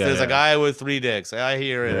 Dick? yes. Yeah, There's a yeah, guy with three dicks. I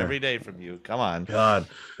hear it yeah. every day from you. Come on. God,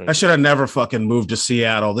 I should have never fucking moved to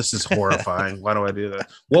Seattle. This is horrifying. Why do I do that?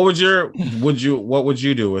 What would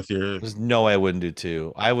you do with your There's no way I wouldn't do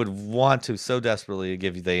two. I would want to so desperately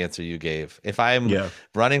give you the answer you gave. If I'm yeah?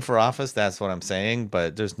 running for office, that's what I'm saying.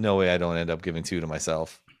 But there's no way I don't end up giving two to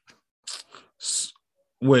myself. S-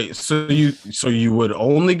 Wait, so you would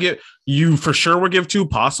only you for sure would give two,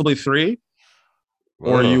 possibly three,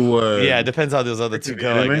 or Ugh. you Yeah, it would depends how those other are two you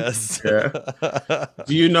go, I kidding me? guess. Yeah.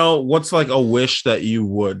 Do you know what's like a wish that you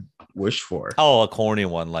would wish for? Oh, a corny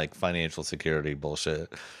one like financial security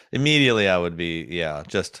bullshit. Immediately I would be, yeah, Yeah,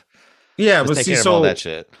 just but take see, care of all that so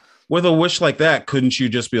shit. with a wish like that, couldn't you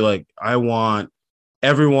just be like, I want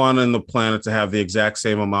everyone on the planet to have the exact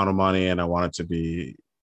same amount of money and I want it to be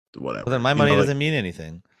Well, then whatever, my money like, doesn't mean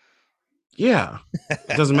anything. yeah,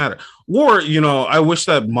 it doesn't matter. Or, I wish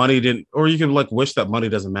that money didn't, or you could like wish that money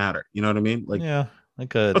doesn't matter. You know what I mean? Like, Yeah, I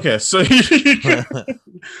could. okay, so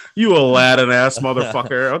you Aladdin ass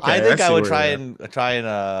motherfucker. I Okay, I think I see would where you're at. try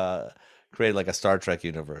and create like a Star Trek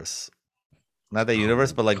universe. Not the Oh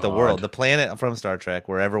universe, my but like the world, God. the planet from Star Trek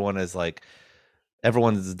where everyone is like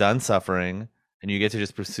everyone's done suffering and you get to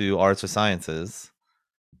just pursue arts or sciences.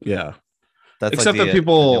 Yeah. That's like Except that the ideal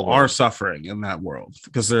people are world. suffering in that world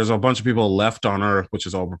because there's a bunch of people left on Earth, which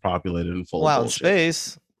is overpopulated and full Well, of out in bullshit.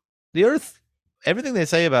 space, the Earth, everything they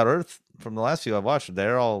say about Earth from the last few I've watched,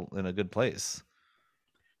 they're all in a good place.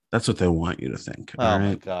 That's what they want you to think. All Oh my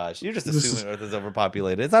right. gosh, you're just This assuming is Earth is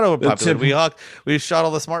overpopulated. It's not the overpopulated. We shot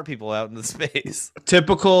all the smart people out into space.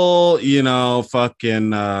 typical,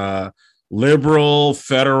 fucking liberal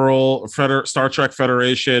Star Trek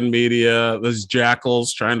Federation media. This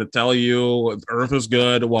jackals trying to tell you Earth is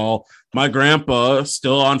good. Well, my grandpa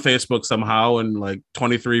still on Facebook somehow in like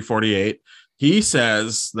 2348. He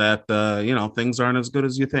says that things aren't as good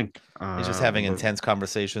as you think. He's just having intense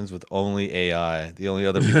conversations with only AI. The only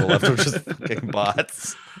other people left are just fucking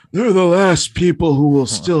bots. They're the last people who will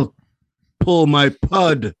still pull my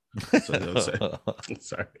pud. That's what I would say.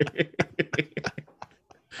 Sorry.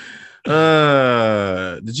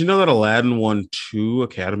 Did you know that Aladdin won 2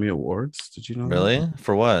 Academy Awards? Did you know that? Really?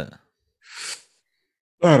 For what?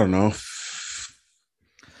 I don't know.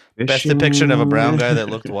 Best depiction of a brown guy that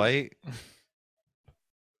Fishing. looked white?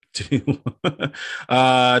 2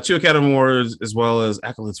 Academy Awards as well as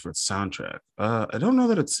accolades for its soundtrack. I don't know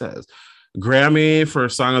that it says Grammy for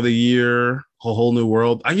Song of the Year, A Whole New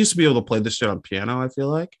World. I used to be able to play this shit on piano, I feel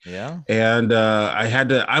like, Yeah. and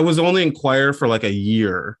I was only in choir for like a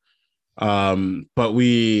year, but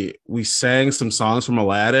we sang some songs from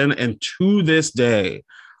Aladdin, and to this day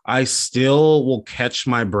I still will catch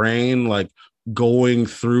my brain like going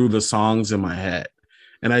through the songs in my head,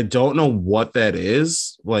 and I don't know what that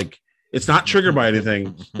is. Like, it's not triggered by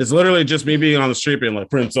anything. It's literally just me being on the street being like,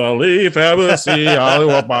 Prince Ali, Fabulously,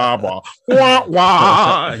 Hollywood, Baba, wah,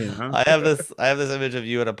 wah. I have this image of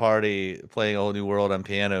you at a party playing a whole new world on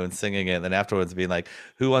piano and singing it, and then afterwards being like,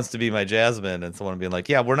 "Who wants to be my Jasmine?" And someone being like,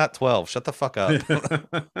 "Yeah, we're not 12. Shut the fuck up."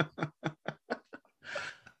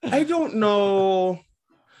 I don't know.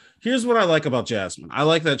 Here's what I like about Jasmine. I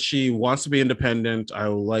like that she wants to be independent. I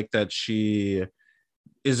like that she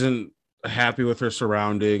isn't happy with her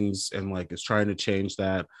surroundings and like is trying to change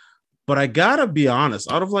that. But I gotta be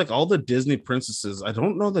honest, out of like all the Disney princesses, I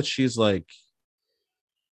don't know that she's like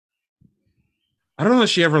I don't know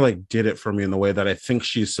if she ever like did it for me in the way that I think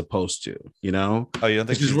she's supposed to, you know? Oh, you don't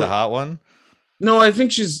think she's the hot one? No, I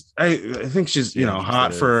think I think she's, you know,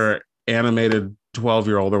 hot for animated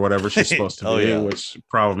 12-year-old or whatever she's supposed to be, which is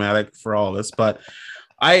problematic for all this. But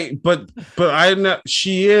I know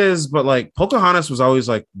she is, but like Pocahontas was always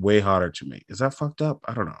like way hotter to me. Is that fucked up?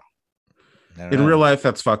 I don't know. In real life,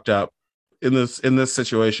 that's fucked up. In this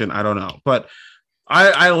situation, I don't know. But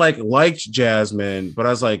I liked Jasmine, but I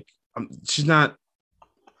was like, she's not,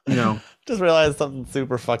 you know. Just realized something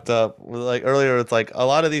super fucked up. Like earlier, it's like a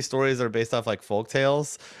lot of these stories are based off like folk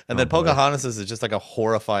tales, and then Pocahontas is just like a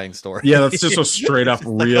horrifying story. Yeah, that's just a straight up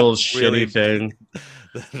real shitty thing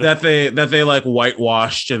that they like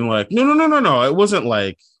whitewashed and like no.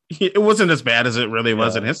 It wasn't as bad as it really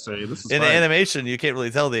was in history. This is in animation, you can't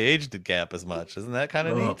really tell the age gap as much. Isn't that kind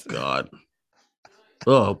of neat? Oh God.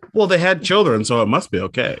 Oh well, they had children, so it must be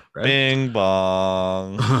okay, right? Bing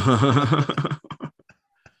bong.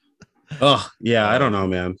 Oh yeah, I don't know,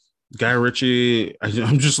 man. Guy Ritchie.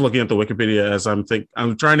 I'm just looking at the Wikipedia as I'm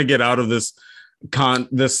trying to get out of this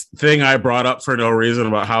thing I brought up for no reason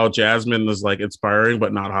about how Jasmine was like inspiring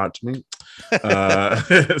but not hot to me.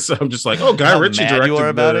 So I'm just like, oh, Guy Ritchie directed. You are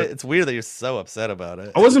about it. It's weird that you're so upset about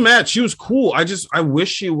it. I wasn't mad. She was cool. I wish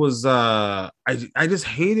she was. I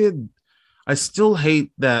still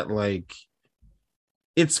hate that like.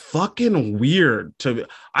 It's fucking weird to.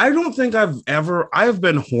 I don't think I've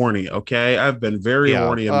been horny. Okay, I've been very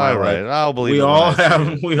horny in my life. I'll believe we all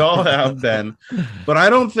have been, but I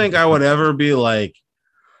don't think I would ever be like,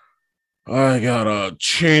 I gotta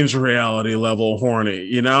change reality level horny.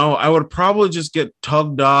 You know, I would probably just get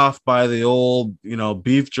tugged off by the old, you know,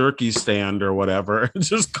 beef jerky stand or whatever, and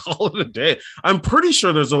just call it a day. I'm pretty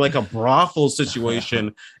sure there's like a brothel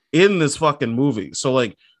situation in this fucking movie. So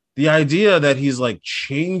like. The idea that he's like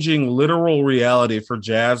changing literal reality for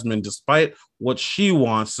Jasmine, despite what she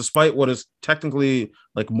wants, despite what is technically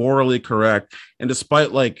like morally correct, and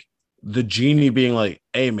despite like the genie being like,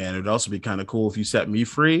 hey man, it'd also be kind of cool if you set me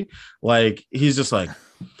free. Like he's just like,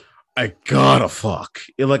 I gotta fuck.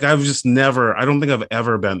 Like I don't think I've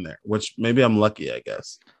ever been there, which maybe I'm lucky, I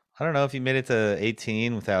guess. I don't know if you made it to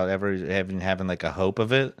 18 without ever having like a hope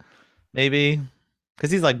of it, maybe.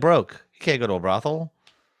 Because he's like broke. He can't go to a brothel.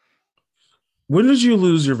 When did you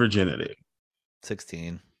lose your virginity?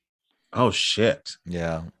 16. Oh shit.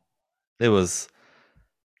 Yeah. It was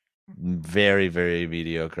very, very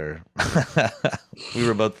mediocre. We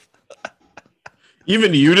were both.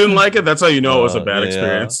 Even you didn't like it? That's how you know it was a bad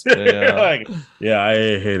experience. Yeah. Like, yeah, I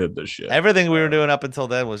hated this shit. Everything we were doing up until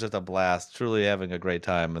then was just a blast. Truly having a great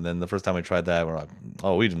time. And then the first time we tried that, we're like,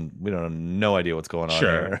 oh, we don't have no idea what's going on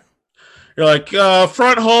here. You're like,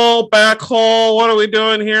 front hole, back hole. What are we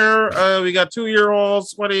doing here? We got 2-year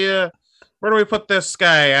holes. Where do we put this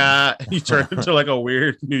guy? You turn into like a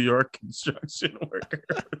weird New York construction worker.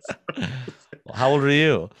 How old were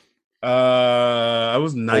you? I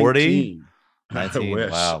was 19. 40? 19.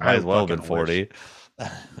 Wow, might as well have been 40.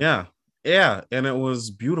 Yeah. And it was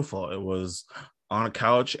beautiful. It was on a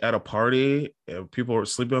couch at a party. People were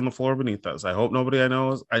sleeping on the floor beneath us. I hope nobody I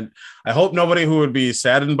know is. I hope nobody who would be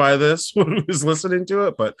saddened by this was listening to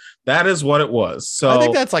it, but that is what it was. So I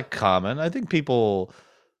think that's like common. I think people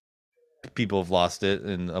have lost it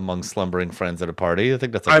among slumbering friends at a party. I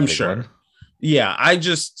think that's like I'm sure. One. Yeah,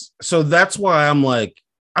 so that's why I'm like,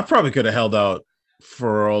 I probably could have held out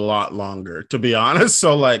for a lot longer, to be honest.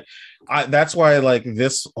 So like, that's why like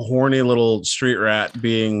this horny little street rat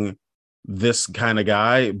being this kind of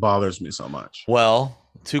guy bothers me so much. Well,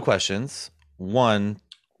 2 questions. One,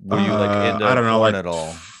 were you like into I don't know, porn like at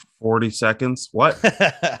all? 40 seconds. What?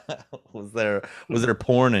 was there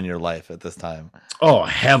porn in your life at this time? Oh,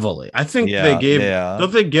 heavily. I think they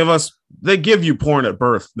give you porn at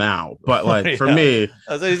birth now, but like for me,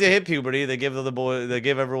 as you hit puberty, they give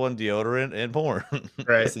everyone deodorant and porn.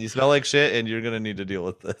 Right. So you smell like shit and you're gonna need to deal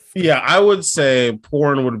with this. Yeah, I would say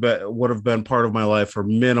porn would have been part of my life for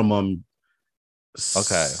minimum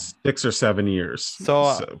 6 or 7 years.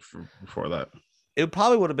 So before that, it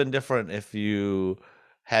probably would have been different if you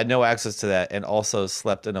had no access to that and also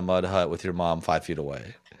slept in a mud hut with your mom 5 feet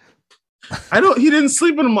away. He didn't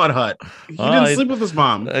sleep in a mud hut. He didn't sleep with his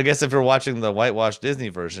mom. I guess if you're watching the whitewashed Disney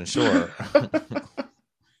version, sure.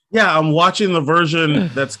 Yeah, I'm watching the version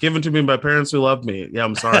that's given to me by parents who love me. Yeah,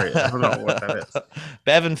 I'm sorry. I don't know what that is.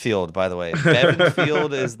 Bevanfield, by the way.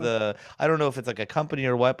 Bevanfield is I don't know if it's like a company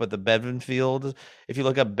or what, but the Bevanfield, if you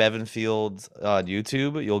look up Bevanfield on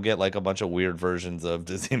YouTube, you'll get like a bunch of weird versions of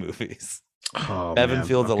Disney movies. Oh,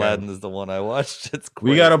 Bevanfield's Aladdin is the one I watched. It's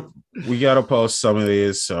we gotta post some of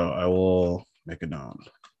these, so I will make a note.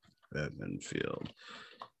 Bevanfield.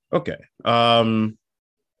 Okay.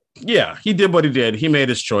 Yeah, he did what he did. He made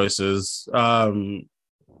his choices.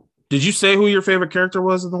 Did you say who your favorite character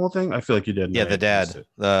was in the whole thing? I feel like you didn't. Yeah, I the missed dad,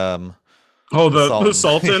 it. Oh, the the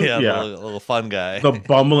Sultan. Sultan. Yeah, the Yeah, little fun guy. the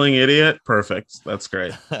bumbling idiot. Perfect. That's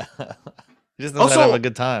great. He just knows how to have a Also,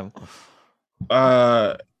 good time.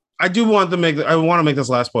 uh, I do want to make. I want to make this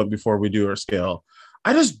last point before we do our scale.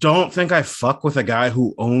 I just don't think I fuck with a guy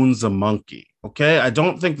who owns a monkey. Okay, I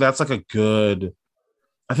don't think that's like a good.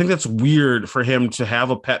 I think that's weird for him to have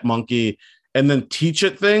a pet monkey and then teach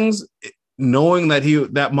it things, knowing that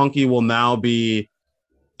that monkey will now be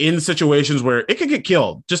in situations where it could get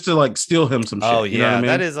killed just to like steal him some Oh shit. You know what I yeah,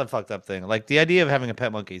 that mean? is a fucked up thing. Like the idea of having a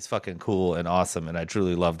pet monkey is fucking cool and awesome, and I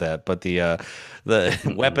truly love that. But the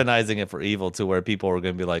weaponizing it for evil to where people are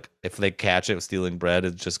gonna be like, if they catch it stealing bread,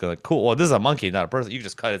 it's just going cool. Well, this is a monkey, not a person. You can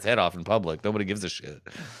just cut its head off in public. Nobody gives a shit.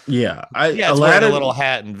 Yeah, I Yeah, it's wearing a little Aladdin.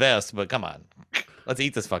 hat and vest, but come on, let's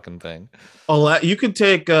eat this fucking thing. You could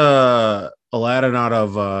take Aladdin out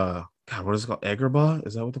of God, what is it called? Agrabah?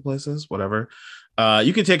 Is that what the place is? Whatever.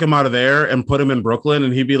 You could take him out of there and put him in Brooklyn,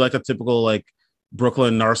 and he'd be like a typical like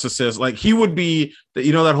Brooklyn narcissist. Like he would be,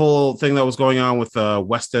 you know, that whole thing that was going on with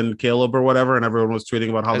West End Caleb or whatever, and everyone was tweeting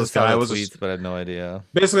about how I this just saw guy the was tweets, but I had no idea.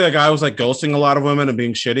 basically a guy was like ghosting a lot of women and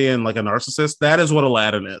being shitty and like a narcissist. That is what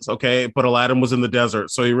Aladdin is. Okay. But Aladdin was in the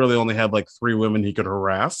desert. So he really only had like 3 women he could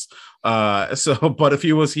harass. But if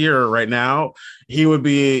he was here right now, he would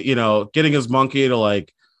be, you know, getting his monkey to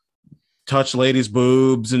like touch ladies'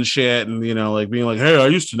 boobs and shit, and you know, like being like, "Hey, I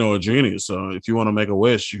used to know a genie, so if you want to make a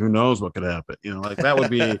wish, who knows what could happen?" You know, like that would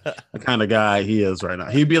be the kind of guy he is right now.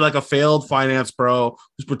 He'd be like a failed finance bro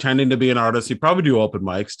who's pretending to be an artist. He'd probably do open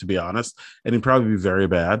mics, to be honest, and he'd probably be very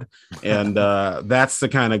bad. And that's the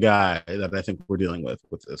kind of guy that I think we're dealing with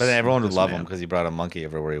But then this everyone would this love him man. because he brought a monkey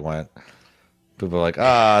everywhere he went. People are like,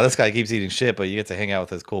 ah, this guy keeps eating shit, but you get to hang out with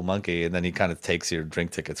this cool monkey, and then he kind of takes your drink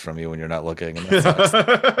tickets from you when you're not looking, and that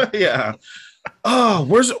sucks. Yeah. Oh,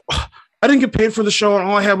 where's I didn't get paid for the show, and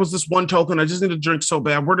all I had was this one token. I just need a drink so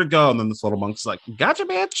bad. Where'd it go? And then this little monk's like, "Gotcha,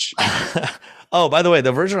 bitch." Oh, by the way,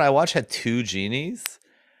 the version I watched had two genies.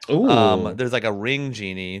 Ooh, There's like a ring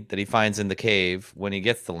genie that he finds in the cave when he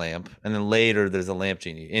gets the lamp, and then later there's a lamp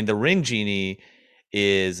genie. And the ring genie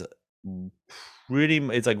is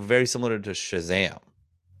it's like very similar to Shazam.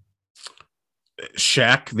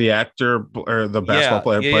 Shaq, the actor or the basketball Yeah,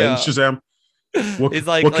 player playing yeah, Shazam. yeah. It's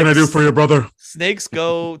What can I do for you, brother? snakes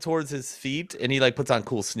go towards his feet, and he like puts on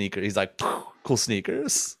cool sneakers. He's like, cool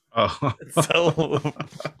sneakers. Oh. So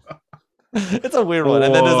it's a weird one.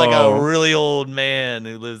 And then there's like a Whoa. really old man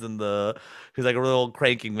who lives who's like a really old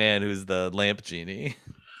cranking man who's the lamp genie.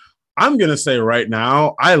 I'm gonna say right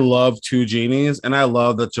now, I love two genies, and I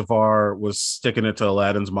love that Jafar was sticking it to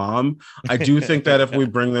Aladdin's mom. I do think that if we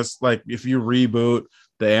bring this, like, if you reboot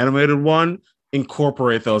the animated one,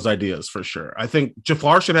 incorporate those ideas for sure. I think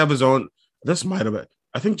Jafar should have his own. This might have been.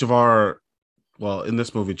 I think Jafar. Well, in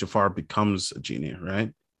this movie, Jafar becomes a genie,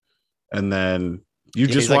 right? And then you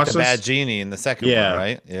Yeah, just he's like watch the bad this. genie in the second one, Yeah,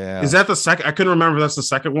 right? Yeah, is that the second? I couldn't remember if that's the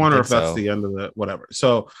second I one or think if that's so. the end of the whatever.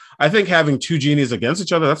 So I think having two genies against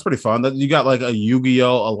each other, that's pretty fun. That you got like a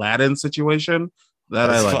Yu-Gi-Oh! Aladdin situation that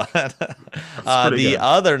I That's fun. like. That's pretty The good.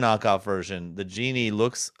 other knockoff version, the genie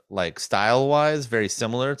looks like style-wise very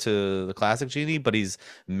similar to the classic genie, but he's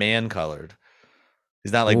man-colored.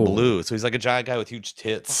 He's not like Oh, blue, so he's like a giant guy with huge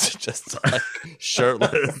tits, just like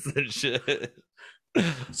shirtless and shit.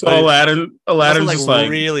 so But he's also Aladdin's like just like,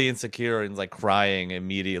 really insecure and like crying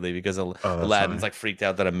immediately because oh, that's Aladdin's funny, like freaked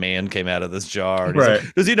out that a man came out of this jar, and he's like,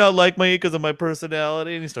 right? "Does he not like me because of my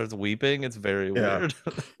personality?" And he starts weeping. It's very Yeah, weird.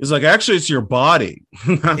 he's like, actually, it's your body.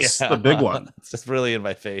 That's the big Yeah, one. it's just really in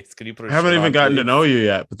my face. Can you put a I haven't shirt even on, gotten to please? know you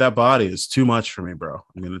yet, but that body is too much for me, bro.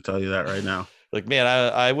 I'm gonna tell you that right now. Like, man,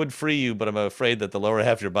 I would free you, but I'm afraid that the lower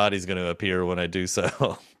half of your body's going to appear when I do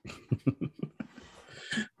so.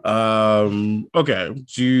 Okay.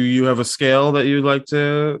 Do you have a scale that you'd like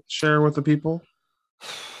to share with the people?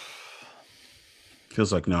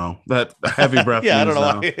 Feels like no. That heavy breath Yeah, I don't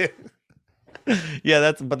means know no. why.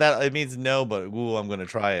 Yeah, but that it means no, but ooh, I'm gonna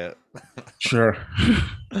try it. Sure.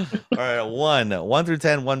 All right, one through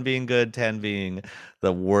 10, one being good, 10 being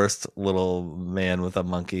the worst little man with a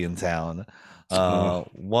monkey in town. Oh,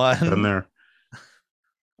 been One, there.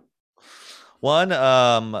 one,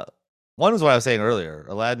 one was what I was saying earlier.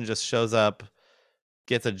 Aladdin just shows up,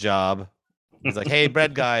 gets a job. He's like, "Hey,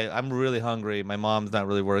 bread guy, I'm really hungry. My mom's not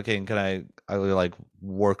really working. Can I really like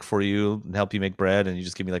work for you and help you make bread? And you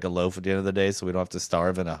just give me like a loaf at the end of the day, so we don't have to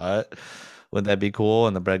starve in a hut. Wouldn't that be cool?"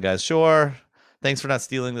 And the bread guy's, "Sure. Thanks for not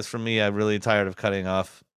stealing this from me. I'm really tired of cutting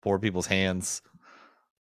off poor people's hands."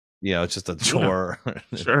 It's just a chore.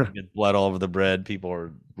 Sure. Get blood all over the bread. People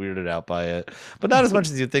are weirded out by it, but not as much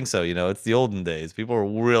as you'd think so. It's the olden days. People are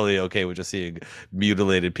really okay with just seeing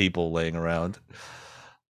mutilated people laying around.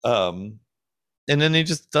 And then he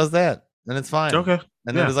just does that, and it's fine. Okay.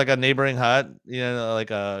 And then there's like a neighboring hut,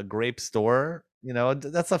 like a grape store.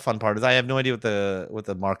 That's the fun part. Is I have no idea what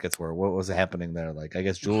the markets were. What was happening there? Like, I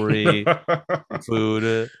guess jewelry,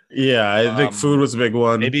 food. Yeah, I think food was a big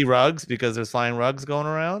one. Maybe rugs, because there's flying rugs going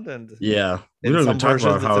around, and yeah, we don't even talk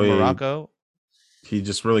about how Morocco. He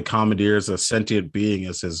just really commandeers a sentient being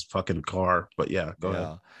as his fucking car. But yeah, go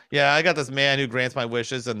ahead. Yeah, I got this man who grants my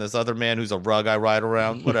wishes, and this other man who's a rug I ride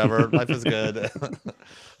around. Whatever, life is good.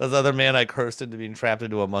 This other man I cursed into being trapped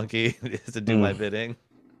into a monkey to do my bidding.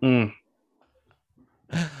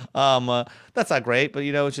 That's not great, but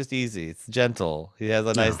it's just easy. It's gentle. He has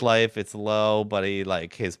a nice life. It's low, but he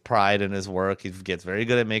his pride in his work. He gets very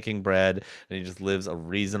good at making bread, and he just lives a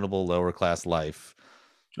reasonable lower class life.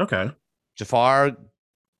 Okay. Jafar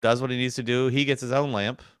does what he needs to do. He gets his own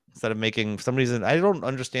lamp instead of making, for some reason. I don't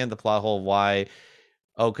understand the plot hole. Why?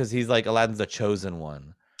 Oh, because he's like Aladdin's the chosen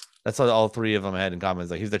one. That's what all three of them had in common.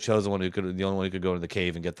 It's like he's the chosen one the only one who could go into the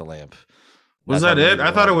cave and get the lamp. Was that it?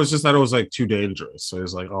 I thought it was just that it was like too dangerous. So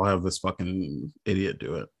he's like, I'll have this fucking idiot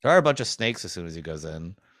do it. There are a bunch of snakes as soon as he goes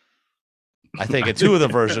in. I think in two of the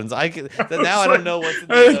versions. I don't know what.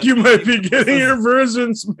 I think you might be getting your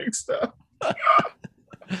versions mixed up.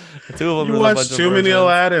 Two of them. You watched too many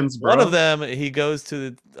Aladdins, bro. One of them, he goes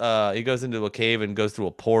into a cave and goes through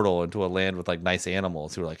a portal into a land with like nice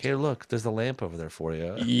animals who are like, "Hey, look, there's a lamp over there for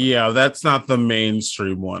you." Yeah, that's not the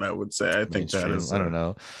mainstream one, I would say. I think that is. I don't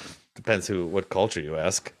know. Depends what culture you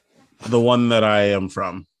ask. The one that I am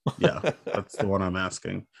from. Yeah, that's the one I'm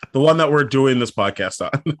asking. The one that we're doing this podcast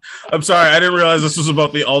on. I'm sorry, I didn't realize this was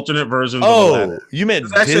about the alternate versions. Oh, of Aladdin. You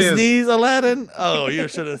meant Disney's Aladdin? Oh, you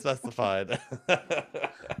should have specified.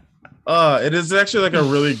 It is actually like a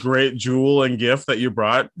really great jewel and gift that you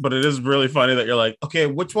brought, but it is really funny that you're like, okay,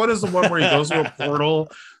 which one is the one where he goes to a portal?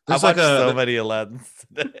 There's like so many Aladdins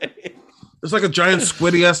today. There's like a giant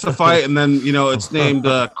squid he has to fight, and then it's named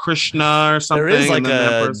Krishna or something. There is like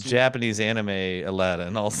a Japanese anime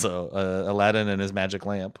Aladdin, also Aladdin and his magic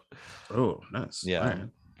lamp. Oh, nice. Yeah, right.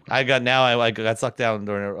 I got sucked down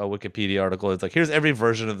during a Wikipedia article. It's like, here's every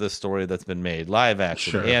version of this story that's been made: live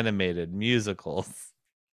action, animated, musicals.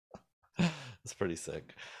 It's pretty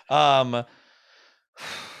sick. 10.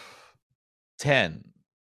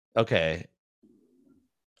 Okay.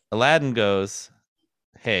 Aladdin goes,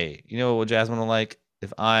 hey, you know what Jasmine will like?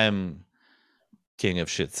 If I'm king of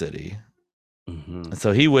shit city. Mm-hmm.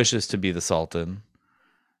 So he wishes to be the Sultan,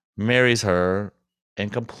 marries her,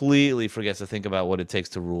 and completely forgets to think about what it takes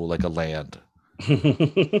to rule like a land.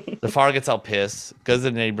 Jafar gets all pissed, goes to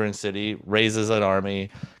the neighboring city, raises an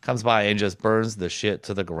army, comes by and just burns the shit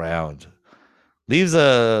to the ground. Leaves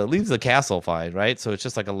the castle fine, right? So it's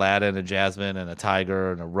just like Aladdin and Jasmine and a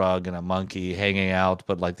tiger and a rug and a monkey hanging out,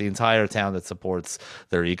 but like the entire town that supports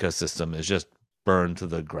their ecosystem is just burned to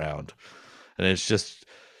the ground. And it's just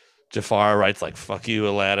Jafar writes like "fuck you,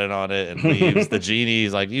 Aladdin" on it and leaves. The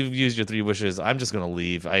genie's like, "You've used your 3 wishes. I'm just gonna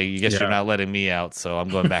leave. I guess you're not letting me out, so I'm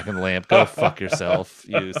going back in the lamp. Go fuck yourself,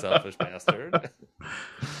 you selfish bastard."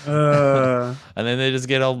 And then they just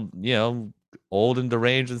get all old and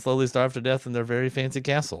deranged and slowly starve to death in their very fancy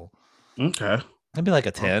castle. Okay. That'd be like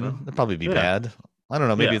a 10. That'd probably be bad. I don't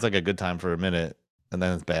know. Maybe it's like a good time for a minute and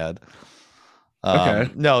then it's bad. Okay.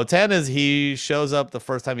 No, 10 is he shows up the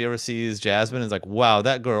first time he ever sees Jasmine and is like, wow,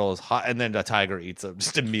 that girl is hot. And then the tiger eats him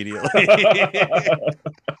just immediately.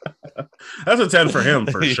 That's a 10 for him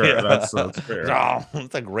for sure. Yeah. That's fair. Oh,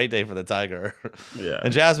 it's a great day for the tiger. Yeah.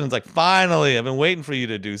 And Jasmine's like, finally, I've been waiting for you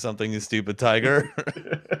to do something, you stupid tiger.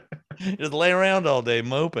 Just lay around all day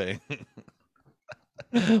moping.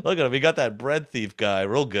 Look at him. He got that bread thief guy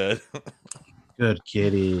real good. Good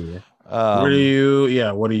kitty. What do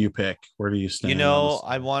you pick? Where do you stand?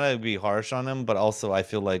 I want to be harsh on him, but also I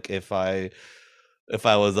feel like if I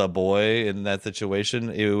was a boy in that situation,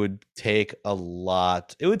 it would take a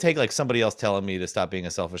lot. It would take like somebody else telling me to stop being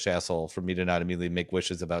a selfish asshole for me to not immediately make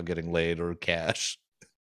wishes about getting laid or cash.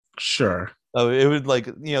 Sure. Oh, it would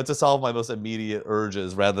to solve my most immediate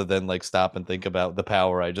urges rather than like stop and think about the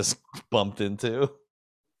power I just bumped into.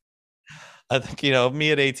 I think,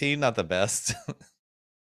 me at 18, not the best.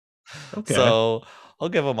 Okay. So I'll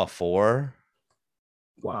give him a 4.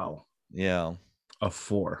 Wow. Yeah. A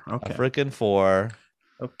 4. Okay. A freaking 4.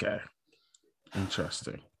 Okay.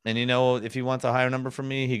 Interesting. And if he wants a higher number from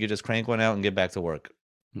me, he could just crank one out and get back to work.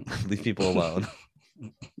 Leave people alone.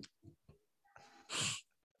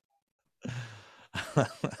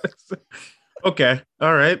 Okay.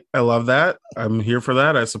 All right. I love that. I'm here for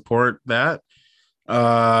that. I support that.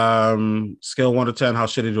 Scale 1 to 10, how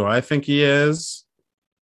shitty do I think he is?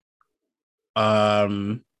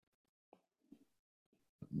 Um,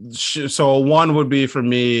 so a one would be for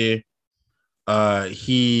me.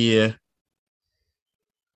 He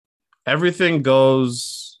everything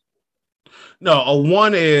goes. No, a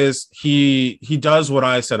one is he does what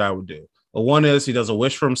I said I would do. A one is he does a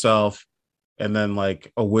wish for himself, and then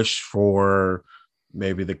like a wish for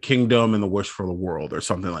maybe the kingdom and the wish for the world or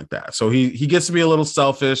something like that. So he gets to be a little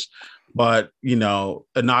selfish, but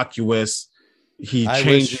innocuous. He I wish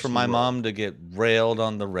changes for the my world. mom to get railed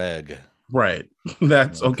on the reg. Right.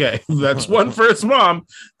 That's okay. That's one for his mom.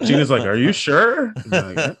 Gina's like, "Are you sure?"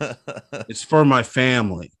 Like, yeah. It's for my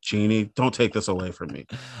family. Jeannie, don't take this away from me.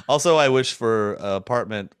 Also, I wish for an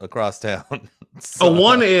apartment across town. A So,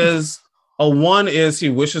 one is a one is he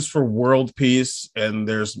wishes for world peace, and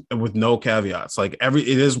there's with no caveats. Like it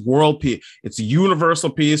is world peace. It's universal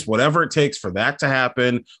peace, whatever it takes for that to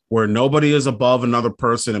happen, where nobody is above another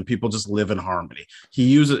person and people just live in harmony.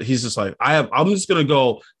 He's just like, I'm just gonna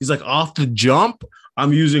go. He's like off the jump.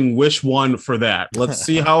 I'm using wish one for that. Let's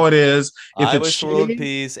see how it is. If I it's wish for world shitty,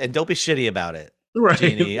 peace, and don't be shitty about it, right?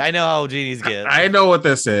 Genie. I know how genies get. I know what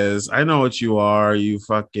this is. I know what you are. You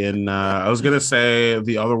fucking. I was gonna say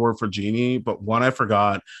the other word for genie, but one I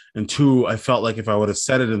forgot, and two, I felt like if I would have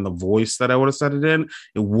said it in the voice that I would have said it in,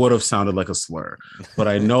 it would have sounded like a slur. But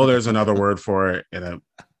I know there's another word for it, and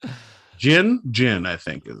gin. I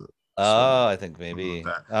think is. Oh, I think maybe.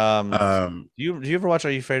 Do you ever watch Are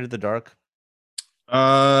You Afraid of the Dark?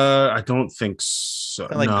 I don't think so.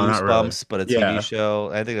 Kind of like No, not really. Goosebumps, but a TV Yeah, show.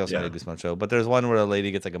 I think that was gonna yeah, be a Goosebumps show. But there's one where a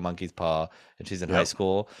lady gets like a monkey's paw, and she's in high yep,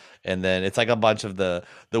 school, and then it's like a bunch of the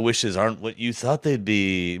wishes aren't what you thought they'd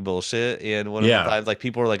be bullshit. And one of the yeah. times, like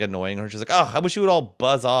people are like annoying her. She's like, "Oh, I wish you would all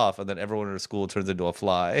buzz off," and then everyone in her school turns into a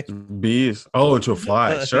fly. Bees. Oh, into a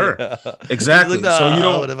fly. Sure. Yeah, she's like, Exactly. So you "Nah,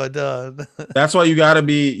 don't what have I done?" that's why you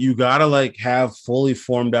gotta like have fully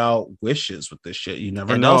formed out wishes with this shit. You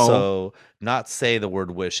never And know. also not say the word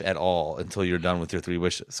wish at all until you're done with your three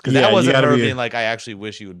wishes. Because Yeah, that you wasn't gotta her be being like, I actually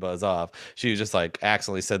wish you would buzz off. She was just like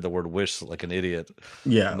accidentally said the word wish like an idiot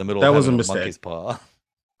in yeah, the middle that of was a having a mistake. monkey's paw.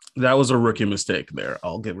 That was a rookie mistake there.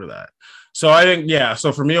 I'll give her that. So I think, yeah,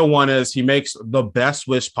 so for me, a one is he makes the best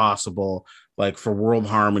wish possible, like for world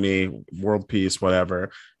harmony, world peace,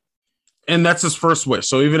 whatever. And that's his first wish.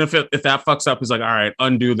 So even if that fucks up, he's like, all right,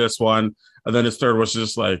 undo this one. And then his third wish is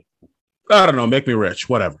just like, I don't know, make me rich,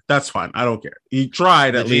 whatever. That's fine. I don't care. He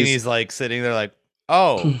tried The at least. genie's like sitting there like,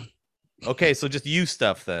 oh, okay, so just use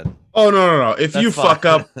stuff then. Oh no. That's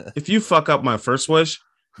fine. If you fuck up my first wish,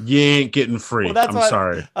 you ain't getting Well, free. that's I'm what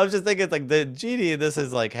sorry. I was just thinking. It's like the genie in this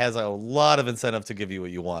is like has a lot of incentive to give you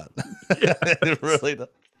what you want. Yeah. It really does.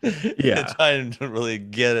 Yeah. Trying to really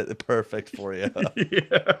get it perfect for you.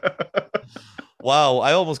 Yeah. Wow,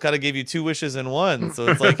 I almost kind of gave you two wishes in one, so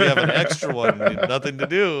it's like you have an extra one, nothing to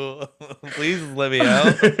do. Please let me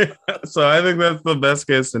out. So I think that's the best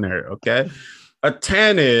case scenario. Okay. A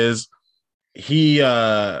 10 is he you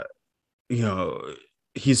know,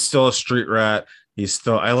 he's still a street rat. He's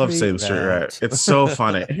still I love saying street rat. It's so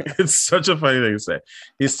funny. It's such a funny thing to say.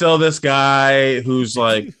 He's still this guy who's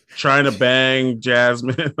like trying to bang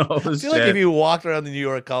Jasmine and all I this feel shit. like if you walked around New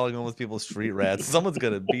York calling homeless people street rats, someone's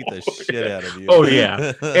gonna beat the shit out of you. Oh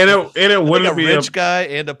yeah. And it wouldn't like a be rich guy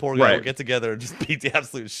and a poor guy right. would get together and just beat the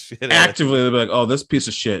absolute shit out Actively of you. they'll be like, oh, this piece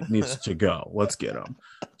of shit needs to go. Let's get him.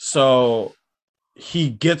 So he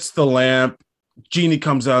gets the lamp. Genie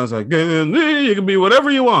comes out and is like, you can be whatever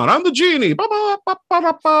you want. I'm the genie.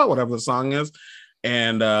 Whatever the song is.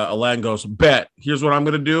 And Aladdin goes, bet. Here's what I'm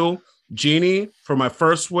going to do. Genie, for my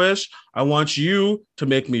first wish, I want you to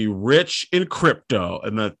make me rich in crypto.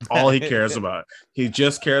 And that's all he cares about. He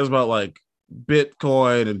just cares about like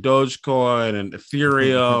Bitcoin and Dogecoin and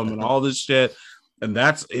Ethereum and all this shit. And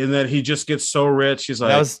then he just gets so rich. He's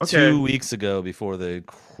like, that was okay. 2 weeks ago before they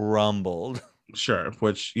crumbled. Sure,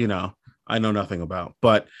 which I know nothing about,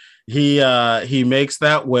 but he makes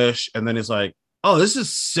that wish and then he's like, oh, this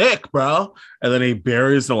is sick, bro, and then he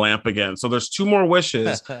buries the lamp again. So there's two more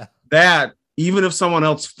wishes that even if someone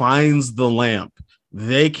else finds the lamp,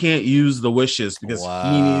 they can't use the wishes because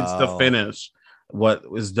he needs to finish what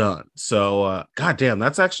was done. So goddamn,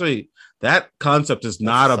 that concept is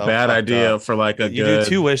not a bad idea for like you do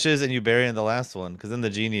two wishes and you bury in the last one because then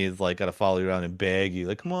the genie is like got to follow you around and beg you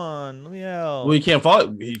like, come on, let me out. Well, you can't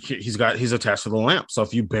follow. He's attached to the lamp. So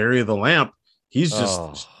if you bury the lamp, He's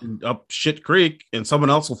Oh, just up shit creek, and someone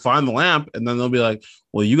else will find the lamp, and then they'll be like,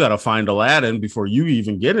 well, you got to find Aladdin before you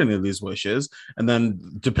even get any of these wishes. And then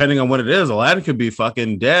depending on what it is, Aladdin could be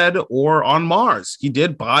fucking dead or on Mars. He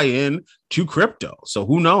did buy in to crypto, so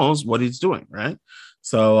who knows what he's doing, right?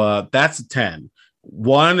 So that's a 10.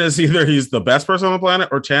 One is either he's the best person on the planet,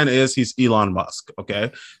 or 10 is he's Elon Musk.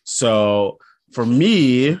 Okay. So for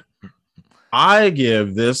me, I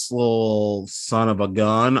give this little son of a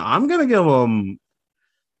gun, I'm gonna give him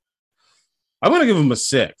a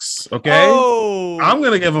 6. Okay. I'm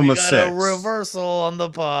gonna give him we a got a 6. reversal on the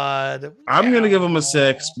pod. I'm gonna give him a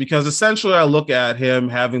 6 because essentially I look at him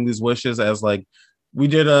having these wishes as like, we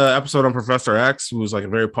did an episode on Professor X, who was like a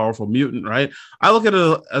very powerful mutant, right? I look at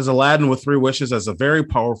it as Aladdin with 3 wishes as a very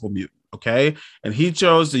powerful mutant, okay? And he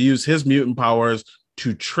chose to use his mutant powers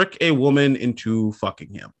to trick a woman into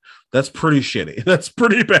fucking him. That's pretty shitty. That's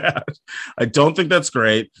pretty bad. I don't think that's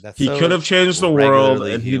great. That's He so could have changed the world,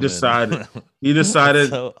 regularly and human. he That's decided,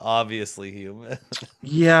 so obviously human.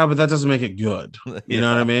 yeah, but that doesn't make it good. You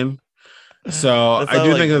know what I Yeah. mean? So That's I so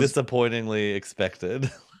do like think it's, disappointingly expected.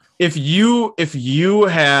 if you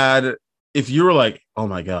were like, oh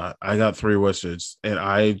my god, I got 3 wishes and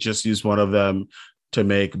I just used one of them to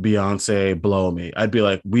make Beyonce blow me, I'd be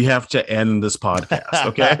like, we have to end this podcast.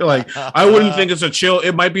 Okay. Like, I wouldn't think it's a chill.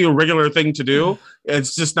 It might be a regular thing to do.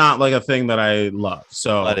 It's just not like a thing that I love.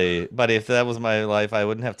 So, buddy, if that was my life, I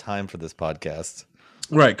wouldn't have time for this podcast.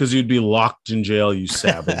 right. Cause you'd be locked in jail, you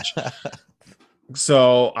savage.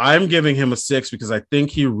 So I'm giving him a 6 because I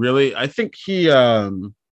think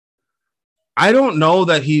I don't know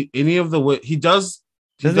that any of the he does.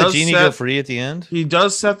 Doesn't the genie go free at the end? He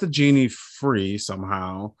does set the genie free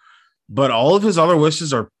somehow, but all of his other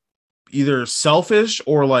wishes are either selfish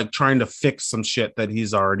or like trying to fix some shit that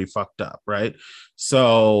he's already fucked up, right?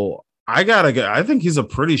 So I think he's a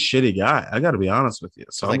pretty shitty guy. I gotta be honest with you.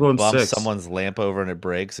 So I'm going bumps 6. someone's lamp over and it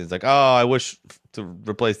breaks. He's like, oh, I wish to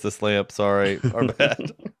replace this lamp. Sorry, our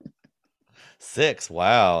bad. 6.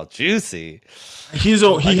 Wow, juicy. He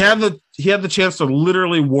had the chance to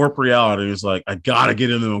literally warp reality. He's like, I gotta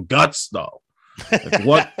get into the guts though. Like,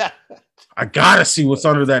 what? I gotta see what's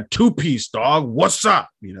under that 2-piece, dog. What's up?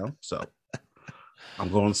 You know. So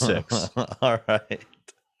I'm going 6. All right.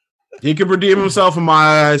 He could redeem himself in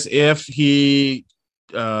my eyes if he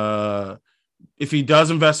does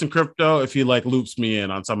invest in crypto, if he like loops me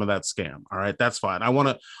in on some of that scam. All right, that's fine.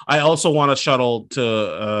 I also want to shuttle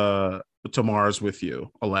to Mars with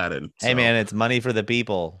you, Aladdin. Hey man, it's money for the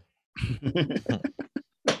people.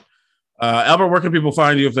 Albert, where can people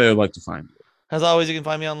find you if they would like to find you? As always, you can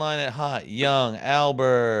find me online at Hot Young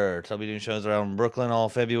Albert. I'll be doing shows around Brooklyn all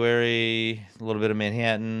February, a little bit of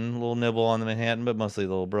Manhattan, a little nibble on the Manhattan, but mostly a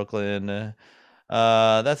little Brooklyn.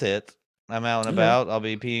 That's it. I'm out and about. I'll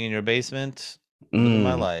be peeing in your basement, living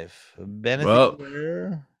my life.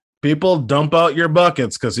 Benefit. People, dump out your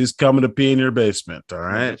buckets because he's coming to pee in your basement. All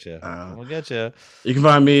right. We'll get you. You can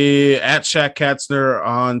find me at Shaq Katzner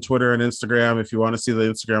on Twitter and Instagram. If you want to see the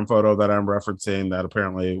Instagram photo that I'm referencing, that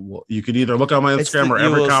apparently you could either look on my Instagram or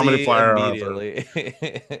every comedy flyer. Immediately.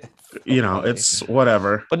 You know, it's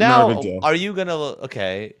whatever. But now, are you going to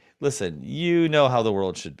okay, listen, you know how the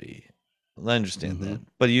world should be. I understand that,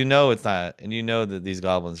 but you know it's not, and you know that these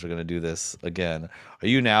goblins are going to do this again. Are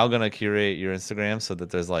you now going to curate your Instagram so that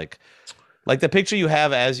there's like the picture you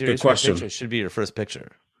have as your Instagram picture should be your first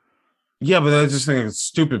picture? Yeah, but I just think it's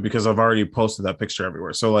stupid because I've already posted that picture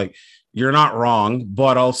everywhere. So like, you're not wrong,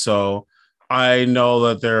 but also I know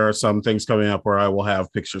that there are some things coming up where I will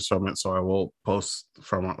have pictures from it. So I will post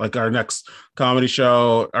from like our next comedy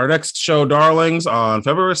show, Darlings, on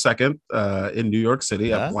February 2nd in New York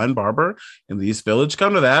City at Blind Barber in the East Village.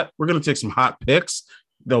 Come to that. We're going to take some hot pics.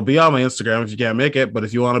 They'll be on my Instagram if you can't make it. But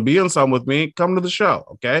if you want to be in some with me, come to the show.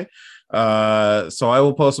 Okay. So I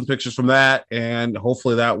will post some pictures from that, and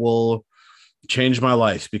hopefully that will change my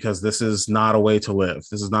life because this is not a way to live.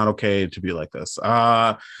 This is not okay to be like this.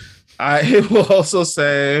 I will also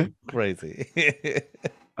say crazy.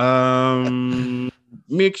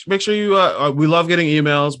 Make sure you we love getting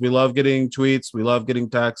emails, we love getting tweets, we love getting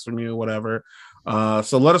texts from you, whatever.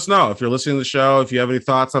 So let us know if you're listening to the show, if you have any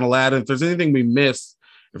thoughts on Aladdin, if there's anything we missed,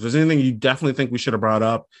 if there's anything you definitely think we should have brought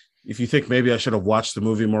up, if you think maybe I should have watched the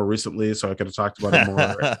movie more recently so I could have talked about it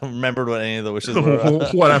more. Remembered what any of the wishes were.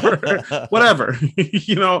 whatever.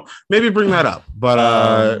 You know, maybe bring that up.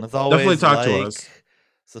 But definitely talk to us.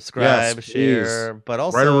 Subscribe, share, but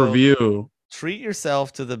also write a review. Treat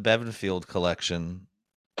yourself to the Bevanfield collection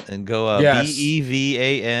and go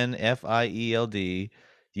BEVANFIELD.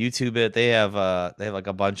 YouTube it. They have like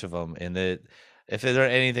a bunch of them, and if there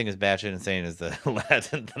anything as batshit insane as the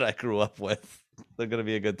Latin that I grew up with. They're gonna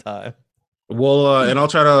be a good time. We'll and I'll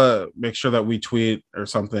try to make sure that we tweet or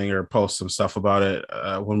something or post some stuff about it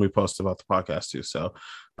when we post about the podcast too. So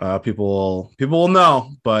people will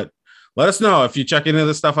know. But let us know if you check any of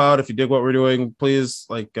this stuff out. If you dig what we're doing, please,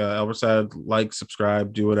 like Albert said, like,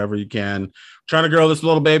 subscribe, do whatever you can. Trying to grow this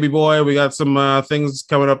little baby boy. We got some things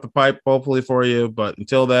coming up the pipe, hopefully for you. But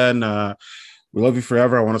until then, we love you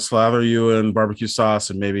forever. I want to slather you in barbecue sauce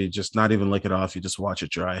and maybe just not even lick it off. You just watch it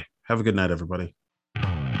dry. Have a good night, everybody.